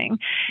disgusting.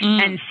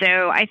 And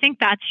so I think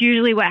that's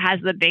usually what has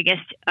the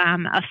biggest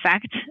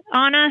effect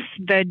on us.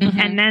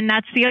 And then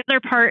that's the other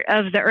part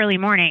of the early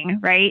morning,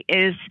 right?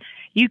 Is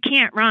you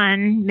can't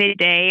run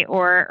midday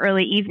or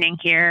early evening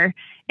here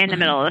in the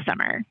middle of the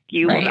summer.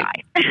 You will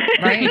die.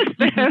 Right.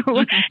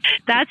 So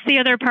that's the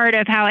other part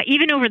of how,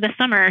 even over the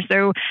summer,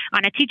 so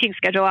on a teaching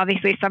schedule,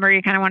 obviously summer,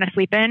 you kind of want to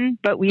sleep in,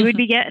 but we would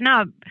be getting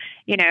up,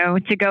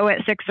 to go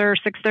at 6 or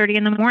 6:30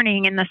 in the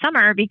morning in the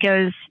summer,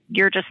 because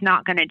you're just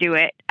not going to do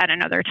it at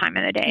another time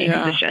of the day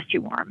because it's just too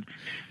warm.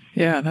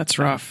 Yeah, that's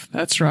rough.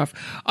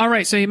 All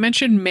right. So you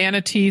mentioned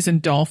manatees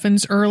and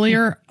dolphins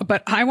earlier,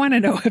 but I want to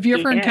know, have you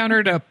ever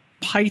encountered a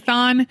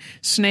python,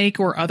 snake,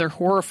 or other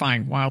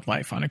horrifying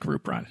wildlife on a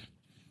group run?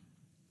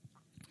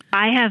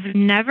 I have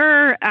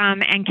never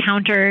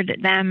encountered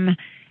them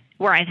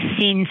where I've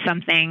seen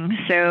something.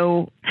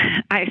 So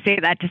I say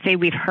that to say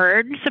we've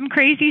heard some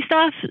crazy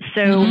stuff.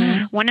 So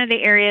one of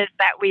the areas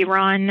that we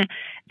run,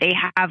 they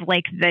have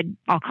like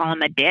I'll call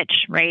them a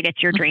ditch, right?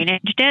 It's your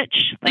drainage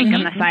ditch, like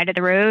on the side of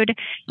the road.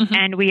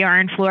 And we are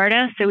in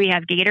Florida, so we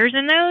have gators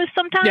in those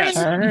sometimes. Yes.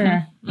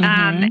 Sure.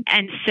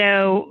 And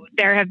so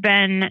there have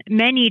been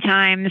many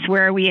times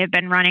where we have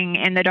been running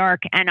in the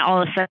dark, and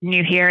all of a sudden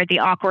you hear the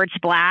awkward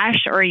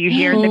splash, or you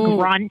hear the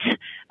grunt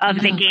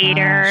of the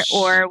gator,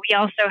 or we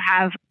also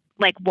have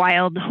like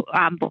wild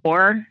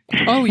boar.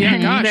 Oh yeah,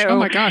 gosh. So oh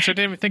my gosh, I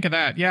didn't even think of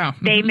that. Yeah.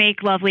 they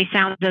make lovely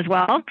sounds as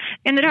well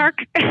in the dark.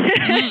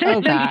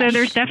 Oh, gosh. So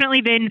there's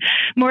definitely been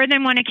more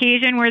than one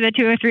occasion where the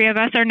 2 or 3 of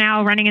us are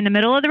now running in the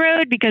middle of the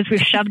road because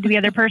we've shoved the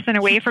other person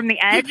away from the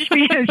edge,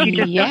 because you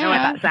just don't know what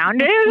that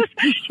sound is,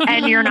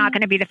 and you're not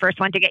going to be the first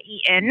one to get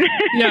eaten.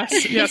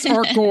 Yes,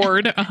 or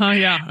gored.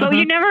 But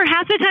you never,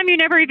 half the time you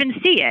never even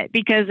see it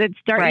because it's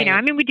dark. Right.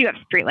 I mean, we do have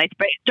streetlights,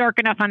 but it's dark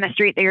enough on the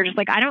street that you're just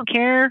like, I don't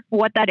care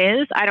what that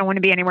is. I don't want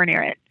to be anywhere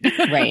near it.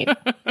 Right.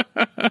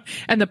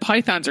 And the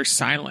pythons are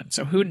silent,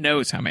 so who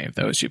knows how many of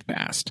those you've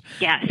passed.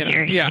 Yeah,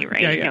 seriously,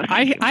 right. Yeah.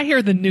 I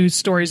hear the news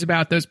stories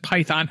about those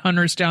python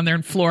hunters down there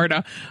in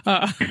Florida.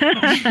 That's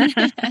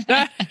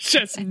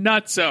just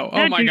nutso.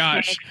 Oh my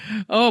gosh.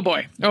 Oh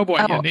boy.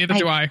 Yeah, neither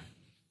do I.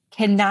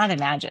 Cannot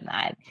imagine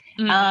that.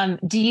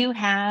 Do you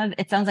have,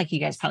 it sounds like you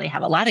guys probably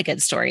have a lot of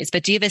good stories,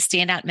 but do you have a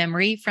standout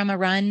memory from a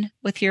run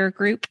with your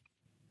group,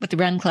 with the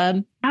run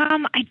club? I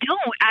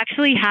don't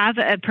actually have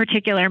a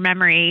particular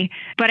memory,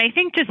 but I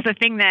think just the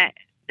thing that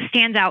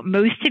stands out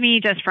most to me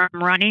just from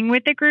running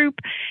with the group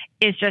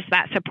is just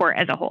that support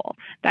as a whole.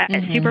 That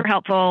is super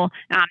helpful.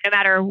 No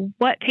matter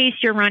what pace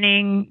you're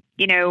running,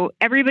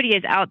 everybody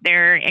is out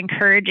there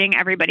encouraging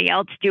everybody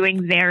else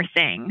doing their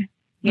thing.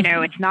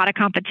 It's not a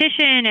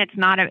competition.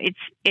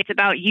 It's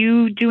about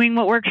you doing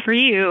what works for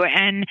you.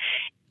 And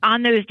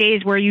on those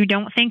days where you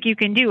don't think you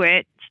can do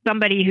it,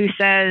 somebody who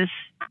says,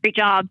 great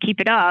job,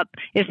 keep it up,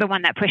 is the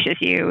one that pushes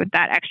you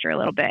that extra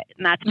little bit.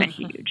 And that's been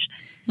huge.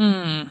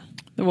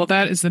 Well,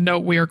 that is the note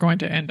we are going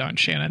to end on,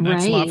 Shannon.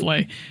 That's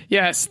lovely.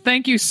 Yes.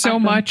 Thank you so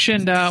much.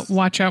 And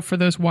watch out for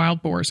those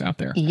wild boars out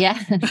there. Yeah.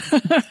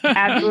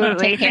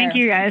 Absolutely. Thank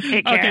you, guys.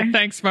 Take care. Okay.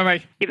 Thanks.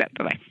 Bye-bye. You bet.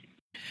 Bye-bye.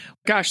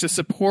 Gosh, the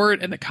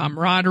support and the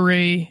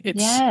camaraderie.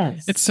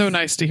 It's so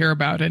nice to hear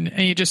about. And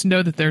you just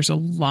know that there's a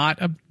lot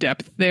of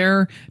depth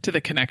there to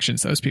the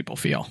connections those people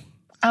feel.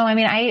 Oh, I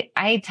mean,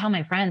 I tell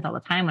my friends all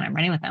the time when I'm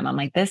running with them, I'm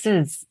like, this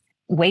is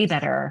way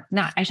better.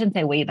 I shouldn't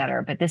say way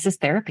better, but this is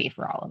therapy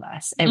for all of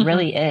us. It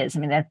really is. I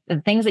mean, the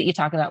things that you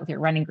talk about with your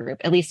running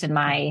group, at least in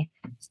my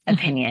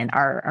opinion,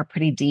 are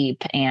pretty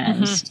deep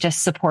and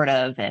just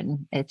supportive.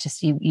 And it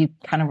just, you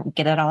kind of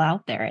get it all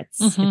out there.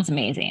 It's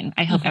amazing.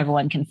 I hope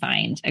everyone can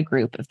find a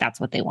group if that's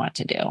what they want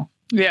to do.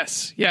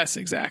 Yes,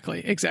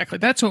 exactly.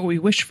 That's what we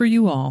wish for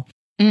you all.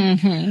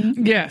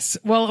 Yes.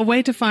 Well, a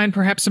way to find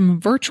perhaps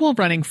some virtual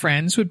running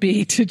friends would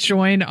be to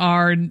join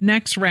our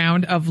next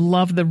round of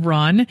Love the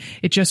Run.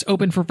 It just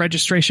opened for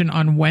registration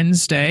on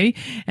Wednesday.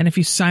 And if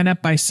you sign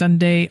up by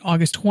Sunday,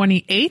 August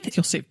 28th,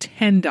 you'll save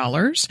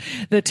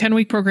 $10. The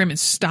 10-week program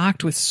is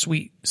stocked with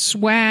sweet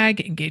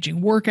swag,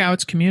 engaging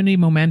workouts, community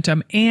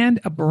momentum, and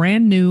a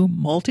brand new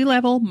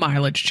multi-level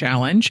mileage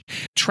challenge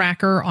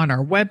tracker on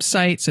our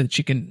website so that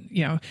you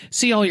can,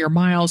 see all your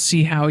miles,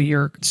 see how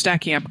you're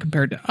stacking up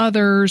compared to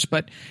others,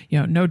 but,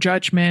 no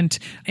judgment.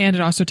 And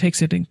it also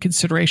takes into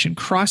consideration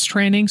cross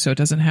training. So it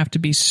doesn't have to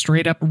be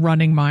straight up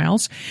running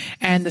miles.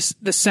 And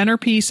the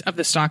centerpiece of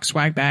the stock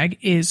swag bag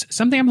is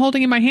something I'm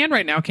holding in my hand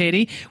right now,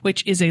 Katie,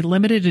 which is a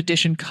limited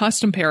edition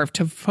custom pair of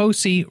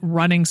Tifosi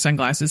running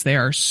sunglasses. They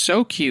are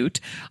so cute.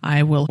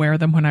 I will wear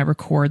them when I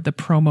record the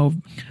promo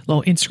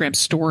little Instagram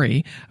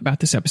story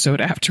about this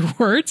episode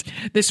afterwards.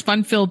 This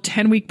fun-filled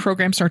 10-week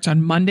program starts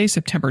on Monday,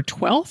 September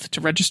 12th.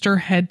 To register,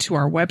 head to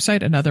our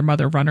website,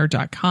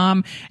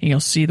 anothermotherrunner.com, and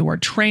you'll see the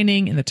word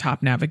training in the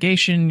top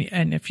navigation.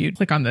 And if you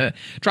click on the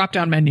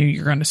drop-down menu,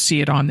 you're going to see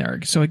it on there.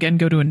 So again,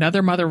 go to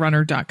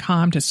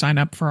anothermotherrunner.com to sign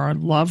up for our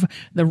Love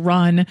the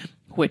Run,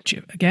 which,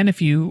 again,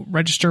 if you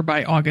register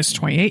by August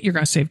 28th, you're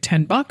going to save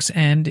 $10,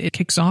 and it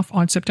kicks off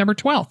on September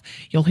 12th.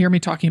 You'll hear me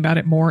talking about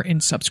it more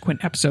in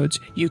subsequent episodes.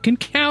 You can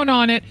count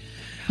on it.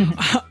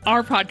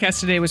 Our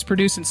podcast today was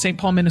produced in St.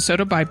 Paul,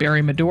 Minnesota by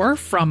Barry Medore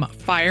from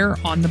Fire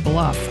on the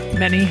Bluff.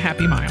 Many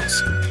happy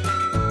miles.